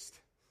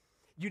Christ.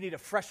 You need a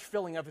fresh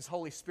filling of his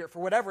Holy Spirit for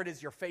whatever it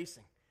is you're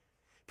facing.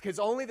 Because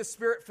only the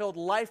Spirit-filled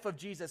life of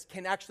Jesus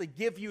can actually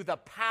give you the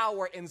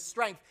power and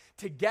strength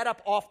to get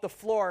up off the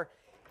floor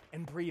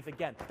and breathe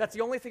again. That's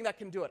the only thing that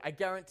can do it, I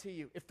guarantee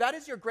you. If that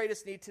is your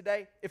greatest need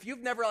today, if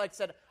you've never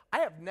said, I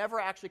have never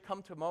actually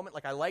come to a moment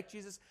like I like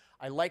Jesus,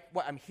 I like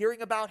what I'm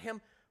hearing about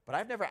him, but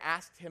I've never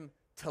asked him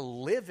to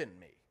live in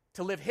me,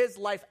 to live his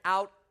life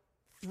out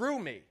through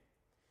me.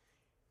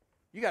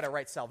 You got to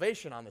write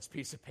salvation on this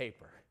piece of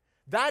paper.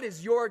 That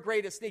is your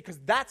greatest need, because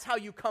that's how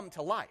you come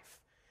to life.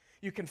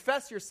 You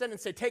confess your sin and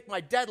say, take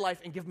my dead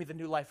life and give me the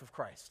new life of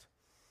Christ.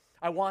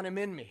 I want him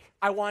in me.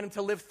 I want him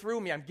to live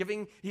through me.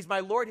 He's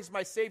my Lord, he's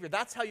my Savior.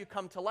 That's how you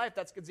come to life.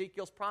 That's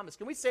Ezekiel's promise.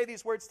 Can we say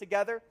these words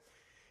together?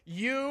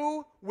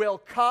 You will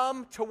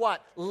come to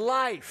what?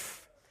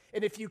 Life.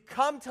 And if you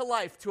come to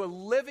life, to a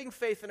living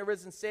faith in a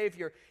risen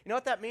Savior, you know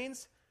what that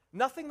means?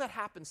 Nothing that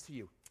happens to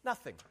you,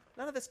 nothing,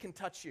 none of this can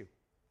touch you.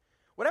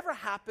 Whatever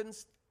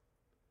happens,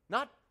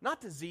 not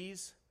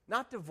disease,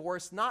 not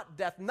divorce, not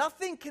death,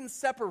 nothing can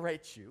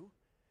separate you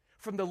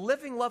from the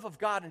living love of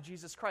God in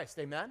Jesus Christ.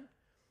 Amen?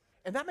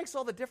 And that makes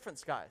all the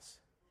difference, guys.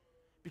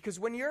 Because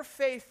when your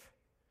faith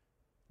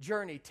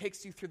journey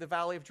takes you through the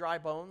valley of dry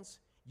bones,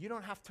 you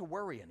don't have to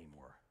worry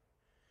anymore.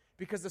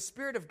 Because the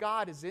Spirit of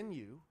God is in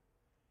you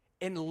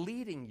and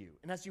leading you.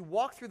 And as you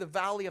walk through the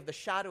valley of the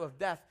shadow of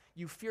death,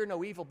 you fear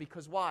no evil,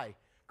 because why?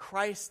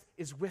 Christ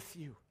is with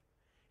you.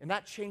 And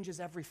that changes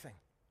everything.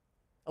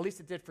 At least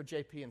it did for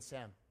JP and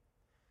Sam.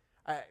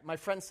 My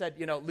friend said,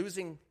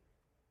 losing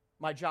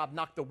my job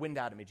knocked the wind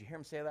out of me. Did you hear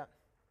him say that?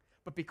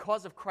 But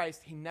because of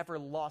Christ, he never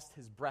lost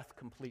his breath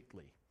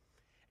completely.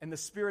 And the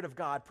Spirit of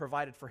God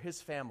provided for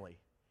his family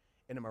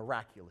in a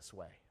miraculous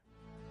way.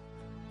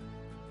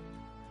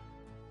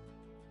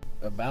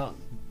 About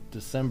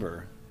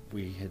December,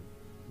 we had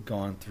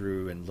gone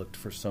through and looked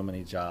for so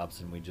many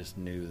jobs, and we just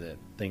knew that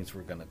things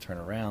were going to turn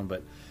around.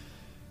 But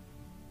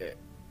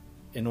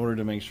in order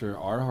to make sure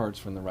our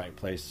hearts were in the right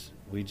place,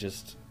 we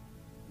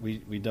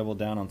doubled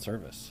down on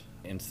service.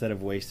 Instead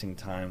of wasting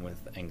time with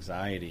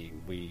anxiety,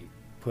 we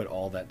put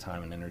all that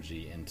time and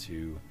energy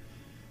into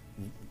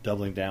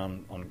doubling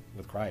down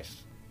with Christ.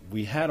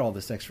 We had all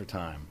this extra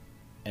time,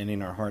 and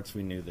in our hearts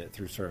we knew that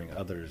through serving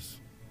others,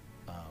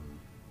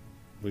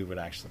 we would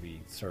actually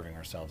be serving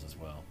ourselves as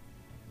well.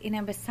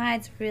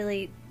 Besides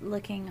really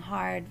looking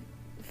hard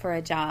for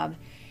a job,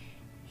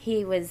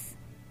 he was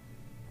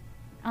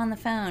on the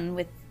phone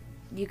with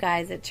you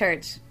guys at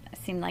church, it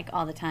seemed like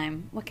all the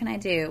time. What can I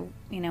do?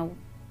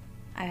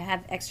 I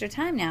have extra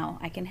time now.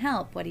 I can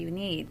help. What do you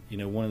need?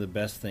 One of the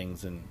best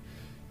things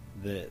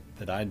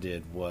that I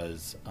did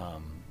was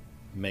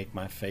make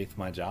my faith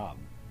my job.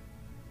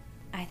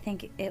 I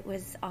think it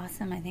was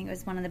awesome. I think it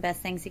was one of the best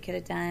things he could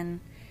have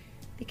done,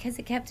 because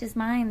it kept his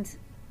mind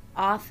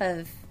off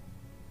of,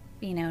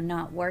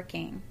 not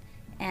working.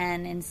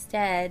 And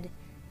instead,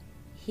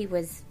 he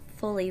was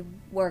fully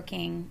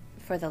working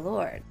for the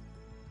Lord.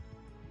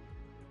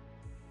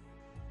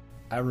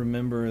 I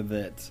remember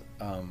that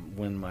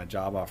when my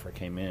job offer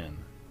came in,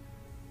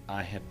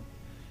 I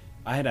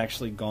had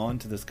actually gone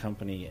to this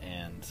company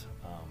and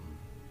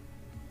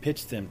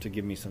pitched them to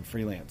give me some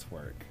freelance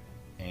work.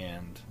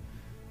 And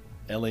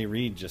L.A.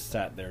 Reid just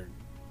sat there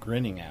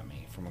grinning at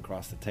me from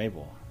across the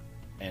table,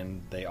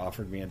 and they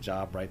offered me a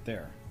job right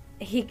there.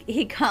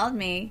 He called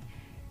me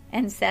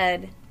and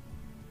said,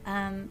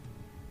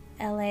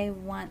 LA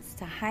wants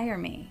to hire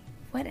me.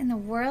 What in the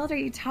world are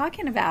you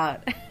talking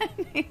about?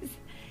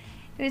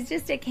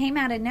 It came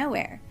out of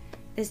nowhere.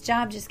 This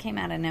job just came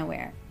out of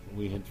nowhere.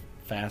 We had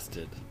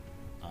fasted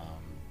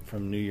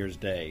from New Year's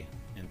Day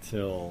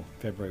until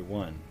February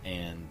 1,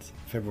 and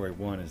February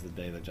 1 is the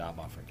day the job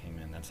offer came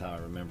in. That's how I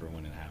remember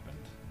when it happened.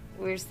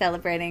 We were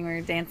celebrating, we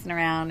were dancing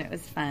around, it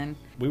was fun.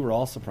 We were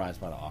all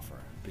surprised by the offer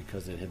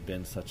because it had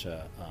been such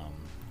a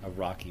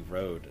rocky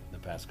road the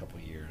past couple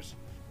of years.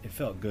 It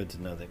felt good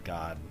to know that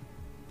God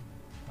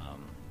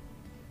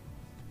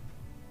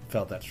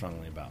felt that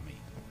strongly about me.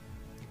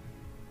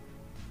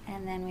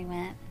 And then we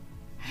went...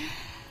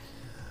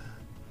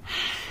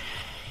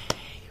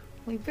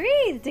 We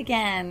breathed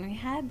again. We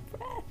had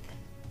breath.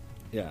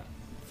 Yeah,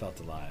 felt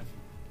alive.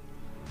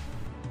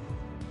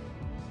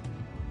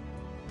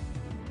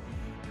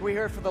 Can we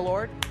hear it for the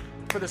Lord?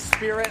 For the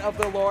Spirit of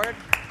the Lord?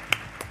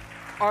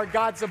 Our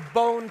God's a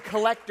bone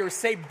collector.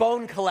 Say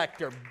bone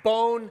collector.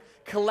 Bone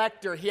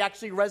collector. He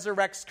actually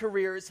resurrects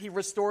careers. He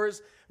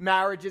restores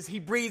marriages. He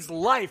breathes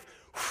life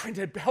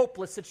into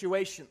hopeless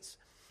situations.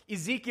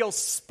 Ezekiel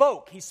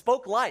spoke. He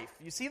spoke life.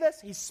 You see this?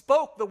 He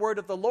spoke the word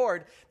of the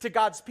Lord to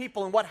God's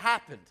people, and what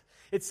happened?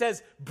 It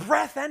says,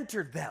 breath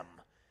entered them,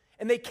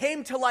 and they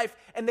came to life,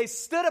 and they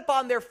stood up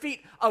on their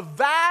feet, a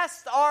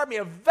vast army.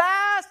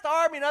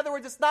 In other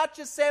words, it's not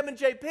just Sam and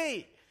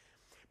JP.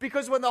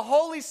 Because when the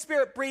Holy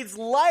Spirit breathes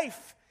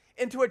life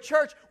into a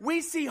church,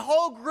 we see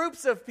whole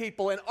groups of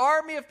people, an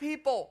army of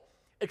people,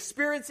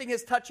 experiencing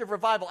his touch of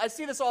revival. I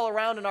see this all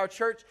around in our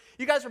church.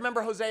 You guys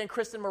remember Jose and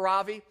Kristen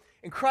Moravi?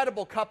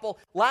 Incredible couple.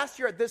 Last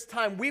year at this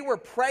time, we were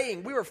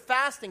praying, we were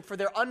fasting for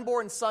their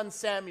unborn son,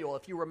 Samuel,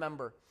 if you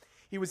remember.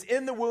 He was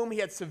in the womb. He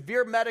had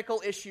severe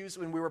medical issues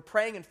when we were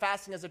praying and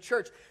fasting as a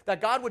church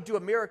that God would do a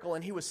miracle,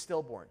 and he was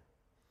stillborn.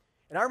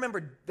 And I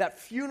remember that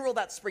funeral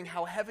that spring,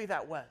 how heavy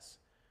that was.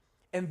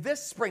 And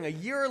this spring, a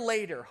year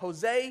later,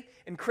 Jose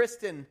and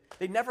Kristen,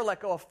 they never let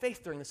go of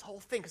faith during this whole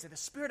thing because they had the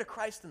Spirit of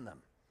Christ in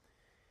them.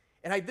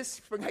 And this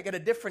spring, I get a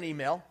different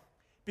email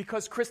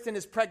because Kristen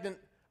is pregnant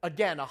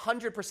again,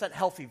 100%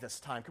 healthy this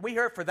time. Can we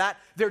hear it for that?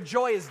 Their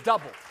joy is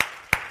doubled.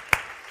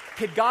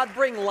 Can God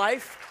bring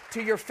life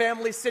to your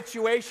family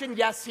situation?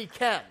 Yes, he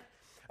can.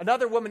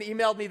 Another woman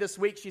emailed me this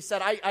week. She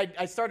said,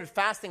 I started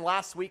fasting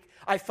last week.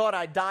 I thought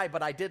I'd die,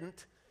 but I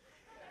didn't.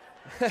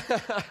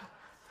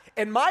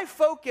 And my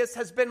focus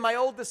has been my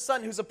oldest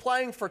son who's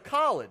applying for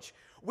college.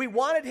 We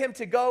wanted him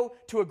to go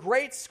to a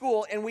great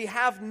school, and we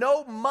have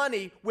no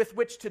money with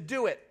which to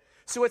do it.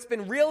 So it's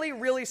been really,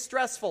 really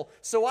stressful.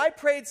 So I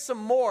prayed some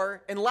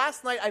more, and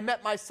last night I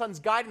met my son's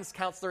guidance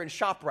counselor in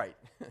ShopRite.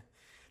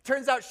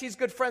 Turns out she's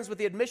good friends with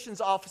the admissions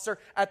officer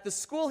at the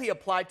school he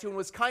applied to and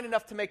was kind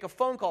enough to make a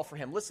phone call for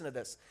him. Listen to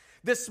this.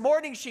 This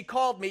morning she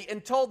called me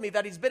and told me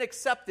that he's been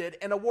accepted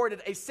and awarded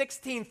a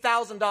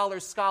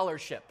 $16,000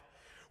 scholarship.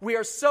 We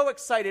are so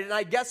excited, and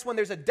I guess when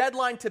there's a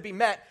deadline to be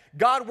met,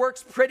 God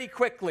works pretty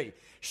quickly.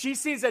 She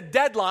sees a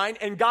deadline,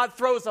 and God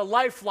throws a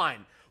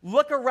lifeline.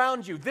 Look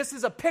around you. This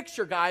is a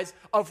picture, guys,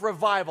 of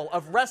revival,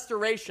 of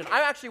restoration.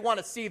 I actually want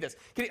to see this.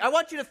 I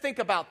want you to think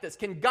about this.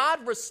 Can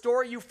God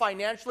restore you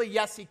financially?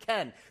 Yes, he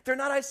can. They're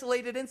not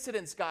isolated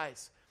incidents,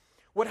 guys.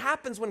 What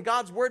happens when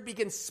God's word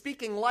begins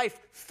speaking life,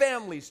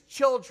 families,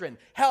 children,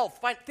 health,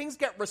 things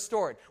get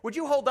restored. Would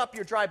you hold up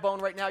your dry bone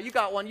right now? You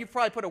got one. You've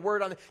probably put a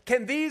word on it.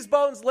 Can these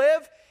bones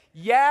live?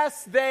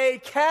 Yes,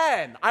 they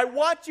can. I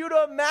want you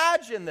to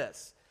imagine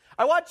this.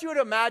 I want you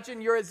to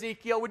imagine you're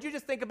Ezekiel. Would you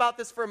just think about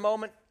this for a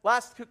moment?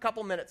 Last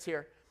couple minutes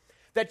here.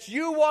 That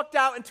you walked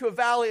out into a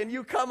valley and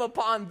you come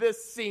upon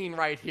this scene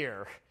right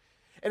here.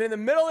 And in the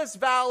middle of this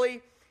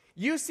valley,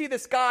 you see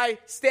this guy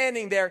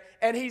standing there,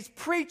 and he's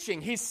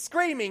preaching, he's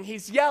screaming,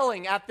 he's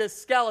yelling at this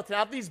skeleton,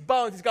 at these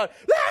bones. He's going,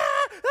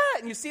 ah, ah,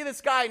 and you see this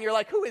guy, and you're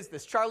like, who is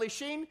this, Charlie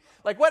Sheen?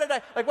 What did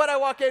I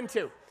walk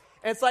into?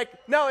 And it's like,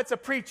 no, it's a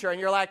preacher.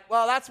 And you're like,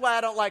 well, that's why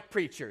I don't like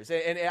preachers.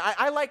 And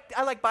I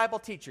like Bible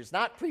teachers,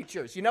 not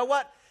preachers. You know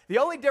what? The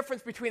only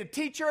difference between a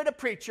teacher and a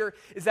preacher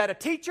is that a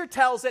teacher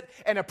tells it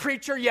and a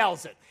preacher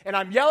yells it. And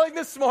I'm yelling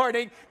this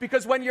morning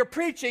because when you're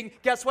preaching,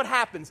 guess what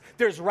happens?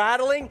 There's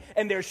rattling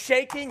and there's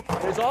shaking.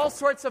 There's all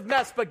sorts of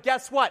mess. But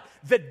guess what?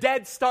 The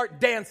dead start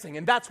dancing.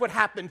 And that's what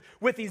happened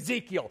with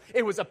Ezekiel.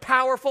 It was a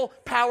powerful,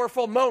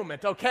 powerful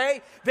moment,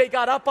 okay? They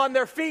got up on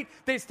their feet.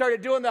 They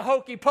started doing the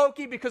hokey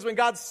pokey because when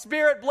God's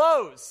Spirit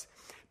blows,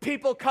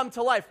 people come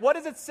to life. What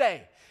does it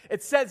say?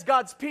 It says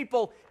God's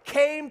people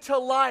came to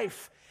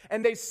life.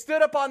 And they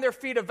stood up on their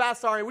feet, a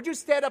vast army. Would you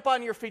stand up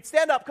on your feet?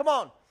 Stand up, come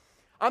on.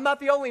 I'm not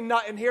the only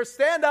nut in here.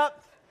 Stand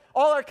up.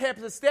 All our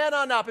campuses, stand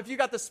on up. If you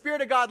got the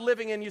Spirit of God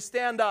living in you,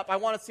 stand up. I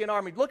want to see an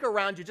army. Look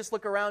around you. Just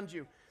look around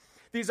you.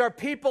 These are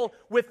people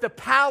with the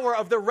power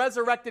of the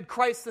resurrected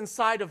Christ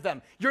inside of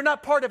them. You're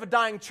not part of a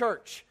dying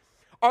church.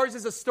 Ours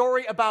is a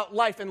story about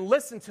life. And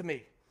listen to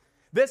me.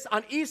 This,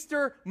 on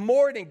Easter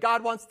morning,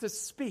 God wants to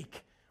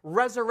speak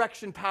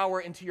resurrection power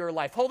into your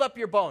life. Hold up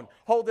your bone.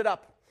 Hold it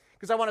up.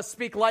 Because I want to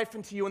speak life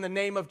into you in the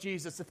name of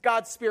Jesus. If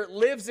God's Spirit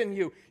lives in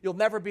you, you'll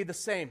never be the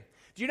same.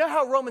 Do you know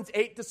how Romans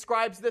 8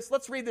 describes this?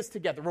 Let's read this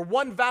together. We're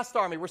one vast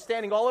army. We're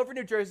standing all over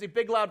New Jersey,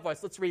 big loud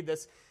voice. Let's read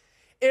this.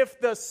 If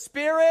the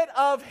spirit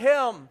of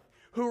him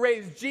who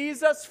raised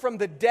Jesus from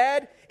the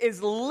dead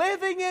is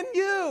living in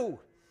you,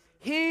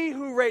 he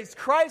who raised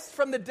Christ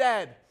from the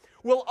dead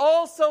will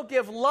also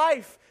give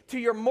life to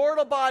your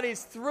mortal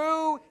bodies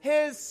through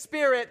his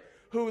Spirit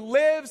who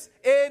lives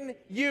in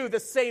you.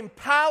 The same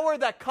power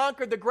that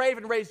conquered the grave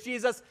and raised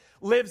Jesus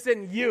lives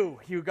in you,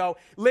 Hugo.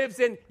 Lives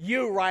in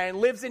you,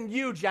 Ryan. Lives in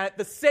you, Janet.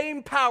 The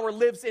same power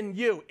lives in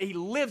you. He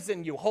lives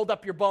in you. Hold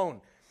up your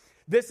bone.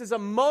 This is a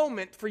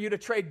moment for you to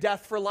trade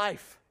death for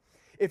life.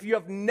 If you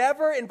have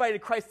never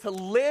invited Christ to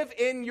live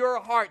in your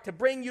heart, to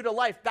bring you to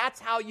life,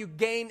 that's how you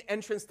gain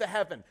entrance to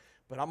heaven.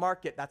 But I'll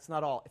mark it, that's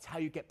not all. It's how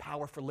you get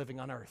power for living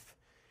on earth.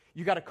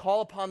 You got to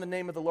call upon the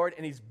name of the Lord,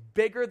 and he's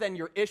bigger than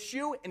your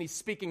issue, and he's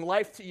speaking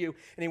life to you,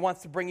 and he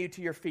wants to bring you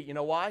to your feet. You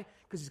know why?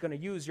 Because he's going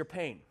to use your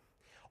pain.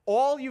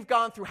 All you've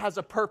gone through has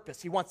a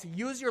purpose. He wants to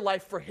use your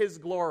life for his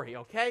glory,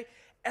 okay?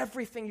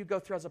 Everything you go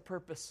through has a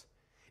purpose.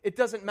 It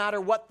doesn't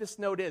matter what this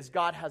note is.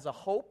 God has a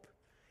hope,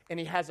 and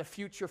he has a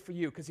future for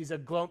you because he's a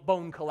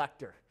bone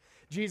collector.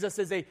 Jesus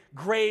is a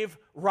grave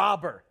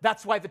robber.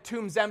 That's why the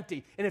tomb's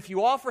empty. And if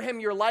you offer him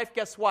your life,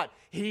 guess what?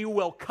 He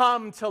will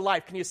come to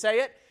life. Can you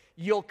say it?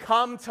 You'll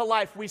come to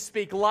life. We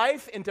speak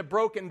life into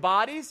broken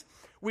bodies.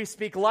 We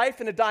speak life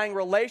into dying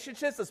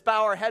relationships. Let's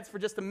bow our heads for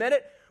just a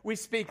minute. We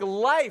speak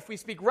life. We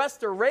speak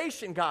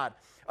restoration, God,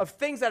 of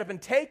things that have been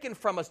taken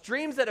from us,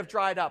 dreams that have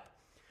dried up.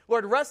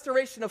 Lord,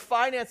 restoration of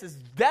finances.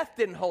 Death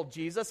didn't hold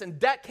Jesus, and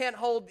debt can't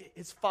hold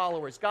his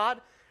followers.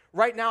 God,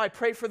 right now I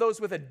pray for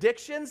those with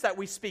addictions that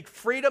we speak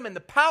freedom in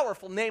the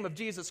powerful name of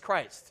Jesus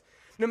Christ.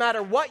 No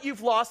matter what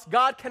you've lost,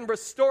 God can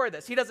restore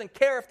this. He doesn't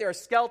care if there are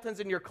skeletons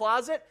in your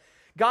closet.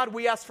 God,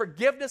 we ask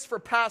forgiveness for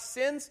past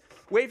sins.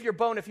 Wave your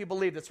bone if you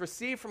believe this.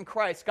 Receive from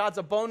Christ. God's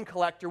a bone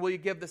collector. Will you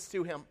give this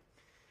to him?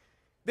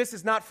 This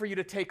is not for you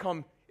to take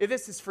home.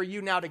 This is for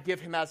you now to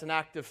give him as an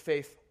act of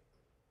faith.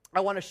 I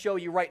want to show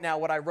you right now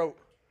what I wrote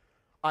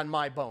on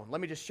my bone. Let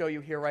me just show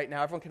you here right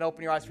now. Everyone can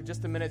open your eyes for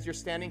just a minute as you're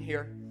standing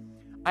here.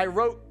 I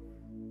wrote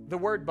the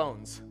word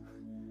bones,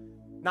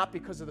 not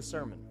because of the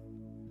sermon,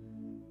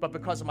 but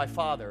because of my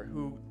father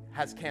who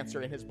has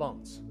cancer in his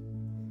bones.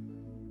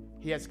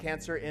 He has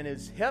cancer in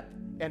his hip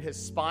and his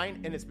spine,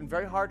 and it's been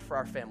very hard for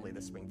our family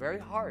this spring, very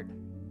hard.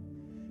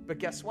 But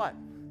guess what?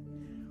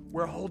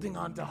 We're holding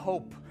on to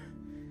hope.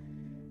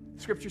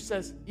 Scripture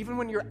says, even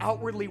when you're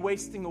outwardly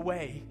wasting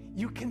away,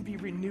 you can be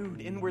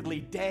renewed inwardly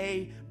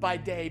day by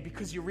day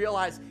because you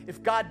realize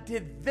if God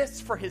did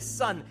this for his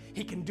son,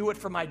 he can do it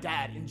for my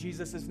dad in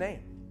Jesus'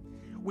 name.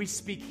 We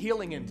speak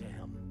healing into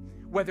him,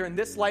 whether in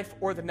this life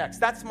or the next.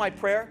 That's my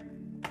prayer.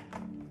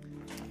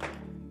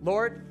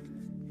 Lord,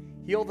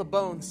 heal the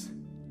bones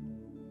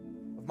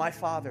of my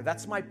father.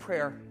 That's my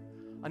prayer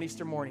on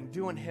Easter morning.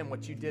 Do in him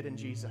what you did in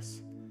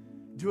Jesus.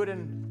 Do it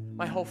in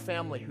my whole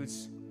family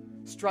who's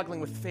struggling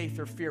with faith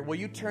or fear. Will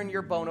you turn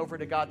your bone over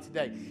to God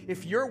today?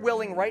 If you're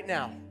willing right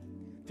now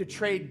to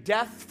trade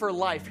death for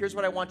life, here's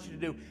what I want you to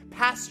do.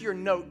 Pass your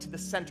note to the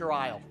center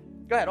aisle.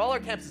 Go ahead, all our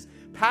campuses.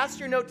 Pass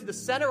your note to the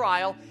center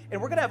aisle, and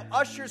we're going to have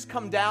ushers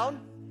come down,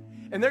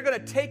 and they're going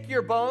to take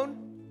your bone,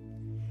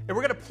 and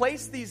we're going to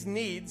place these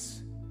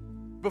needs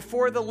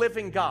before the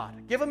living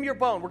God. Give them your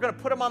bone. We're going to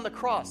put them on the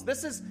cross.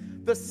 This is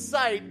the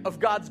site of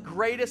God's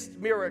greatest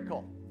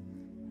miracle.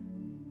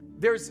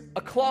 There's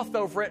a cloth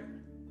over it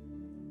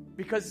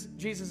because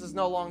Jesus is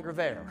no longer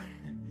there.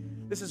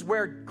 This is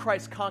where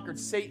Christ conquered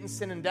Satan,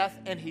 sin, and death,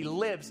 and he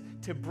lives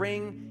to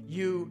bring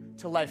you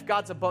to life.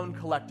 God's a bone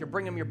collector.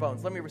 Bring him your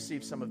bones. Let me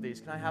receive some of these.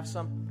 Can I have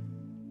some?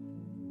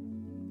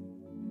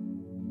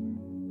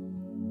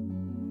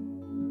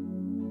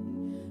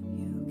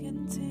 You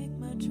can take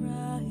my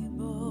dry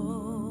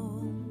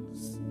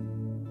bones,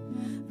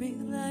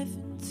 breathe life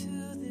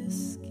into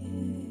this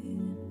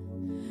skin.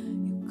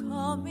 You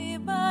call me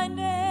by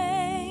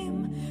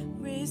name,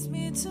 raise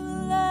me to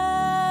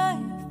life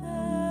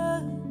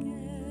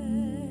again.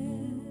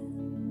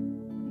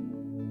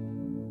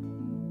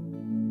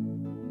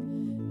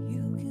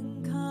 You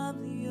can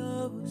calm the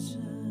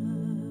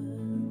oceans,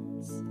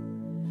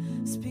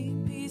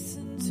 speak peace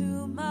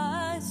into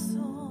my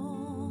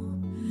soul.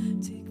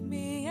 Take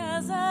me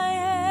as I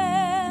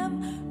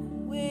am,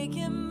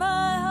 awaken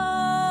my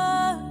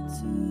heart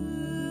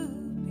to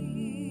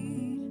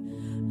beat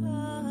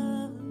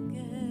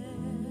again.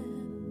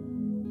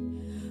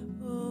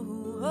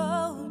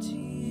 Oh,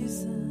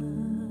 Jesus.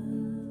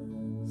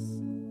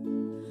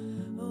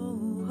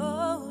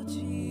 Oh,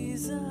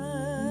 Jesus.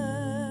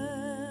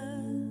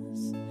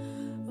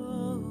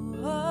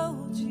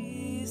 Oh,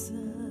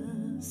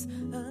 Jesus,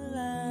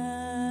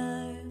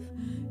 alive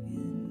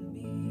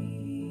in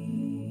me.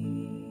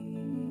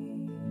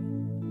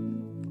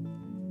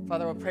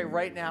 Father, I pray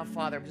right now,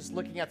 Father, I'm just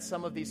looking at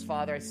some of these,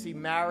 Father. I see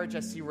marriage, I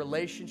see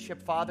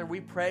relationship, Father. We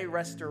pray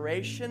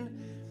restoration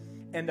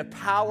and the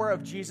power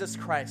of Jesus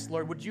Christ.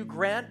 Lord, would you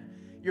grant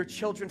your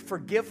children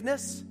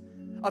forgiveness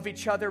of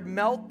each other,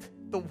 melt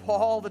the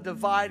wall, the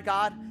divide,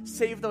 God.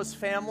 Save those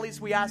families,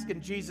 we ask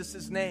in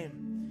Jesus'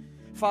 name.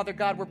 Father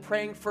God, we're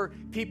praying for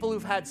people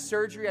who've had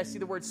surgery. I see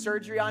the word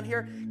surgery on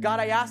here. God,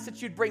 I ask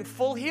that you'd bring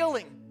full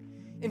healing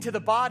into the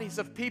bodies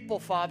of people,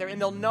 Father, and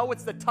they'll know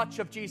it's the touch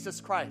of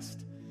Jesus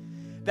Christ.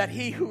 That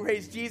he who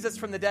raised Jesus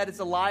from the dead is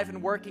alive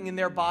and working in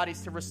their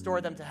bodies to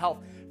restore them to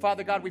health.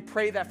 Father God, we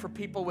pray that for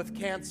people with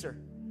cancer.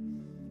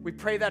 We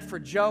pray that for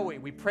Joey.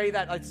 We pray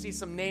that, I see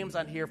some names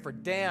on here, for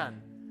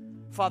Dan.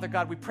 Father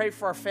God, we pray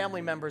for our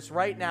family members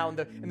right now in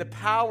the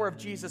power of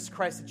Jesus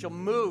Christ, that you'll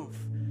move.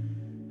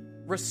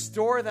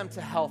 Restore them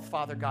to health,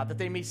 Father God, that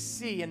they may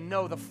see and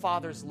know the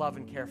Father's love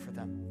and care for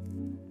them.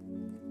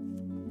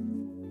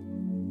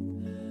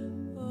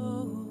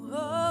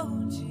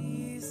 Oh,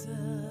 Jesus.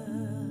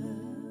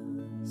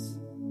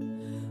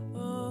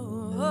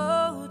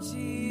 Oh,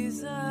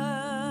 Jesus.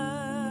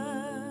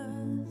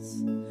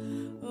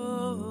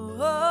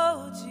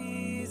 Oh,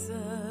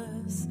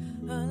 Jesus,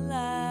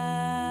 alive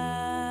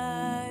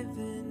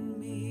in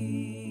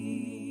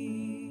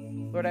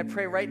me. Lord, I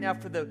pray right now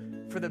for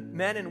the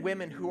men and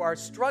women who are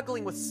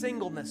struggling with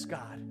singleness,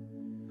 God.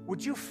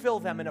 Would you fill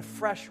them in a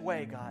fresh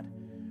way, God?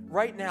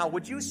 Right now,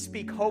 would you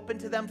speak hope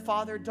into them,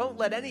 Father? Don't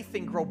let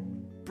anything grow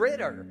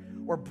bitter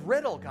or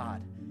brittle,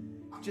 God.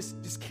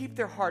 Just keep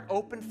their heart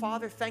open,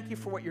 Father. Thank you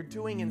for what you're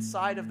doing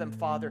inside of them,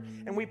 Father.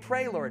 And we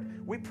pray,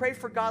 Lord, we pray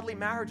for godly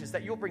marriages,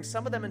 that you'll bring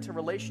some of them into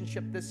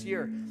relationship this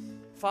year.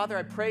 Father,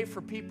 I pray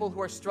for people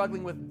who are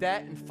struggling with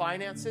debt and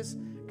finances.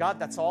 God,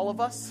 that's all of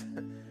us.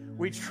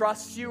 We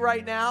trust you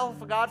right now,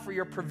 God, for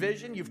your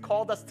provision. You've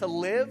called us to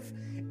live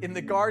in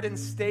the garden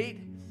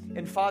state.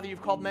 And Father,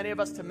 you've called many of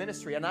us to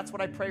ministry. And that's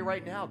what I pray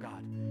right now,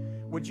 God.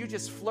 Would you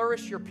just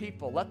flourish your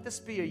people? Let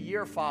this be a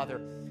year, Father,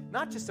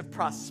 not just of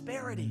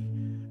prosperity,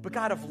 but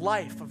God, of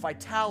life, of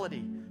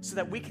vitality, so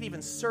that we can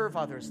even serve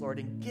others, Lord,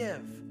 and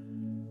give.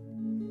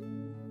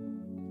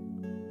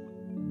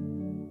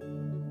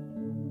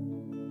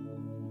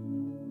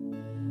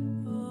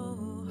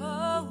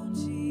 Oh,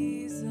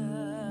 Jesus.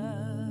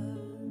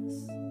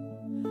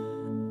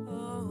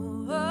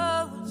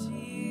 Oh,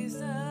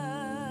 Jesus.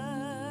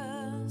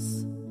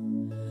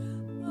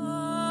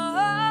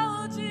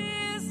 Oh,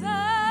 Jesus,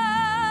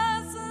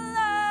 alive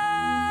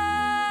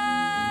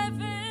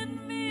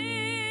in me.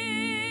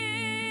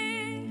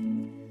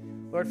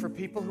 Lord, for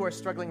people who are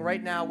struggling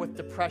right now with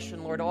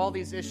depression, Lord, all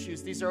these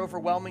issues, these are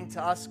overwhelming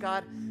to us,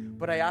 God.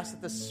 But I ask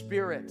that the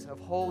Spirit of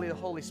the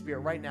Holy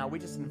Spirit right now, we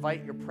just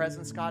invite your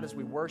presence, God, as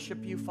we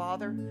worship you,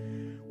 Father.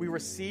 We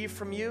receive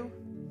from you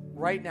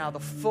right now the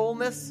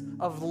fullness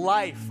of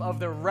life, of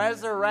the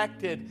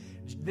resurrected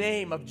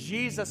name of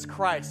Jesus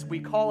Christ. We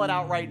call it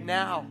out right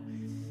now.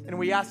 And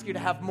we ask you to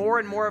have more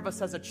and more of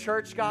us as a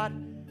church, God.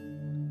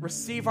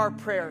 Receive our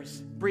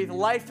prayers. Breathe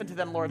life into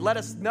them, Lord. Let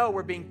us know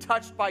we're being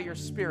touched by your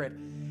Spirit.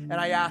 And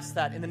I ask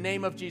that in the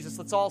name of Jesus.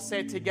 Let's all say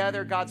it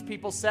together. God's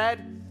people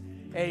said,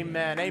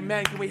 amen.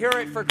 Amen. Can we hear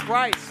it for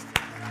Christ?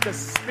 The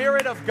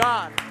Spirit of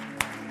God.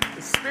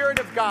 The Spirit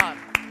of God.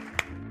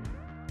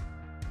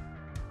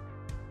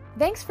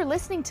 Thanks for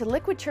listening to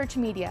Liquid Church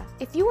Media.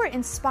 If you were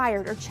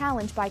inspired or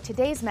challenged by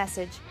today's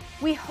message,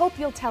 we hope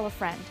you'll tell a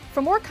friend.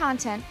 For more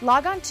content,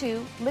 log on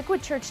to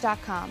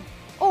liquidchurch.com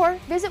or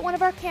visit one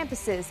of our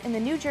campuses in the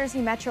New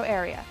Jersey metro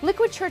area.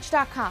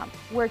 liquidchurch.com,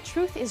 where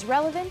truth is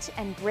relevant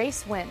and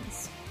grace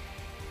wins.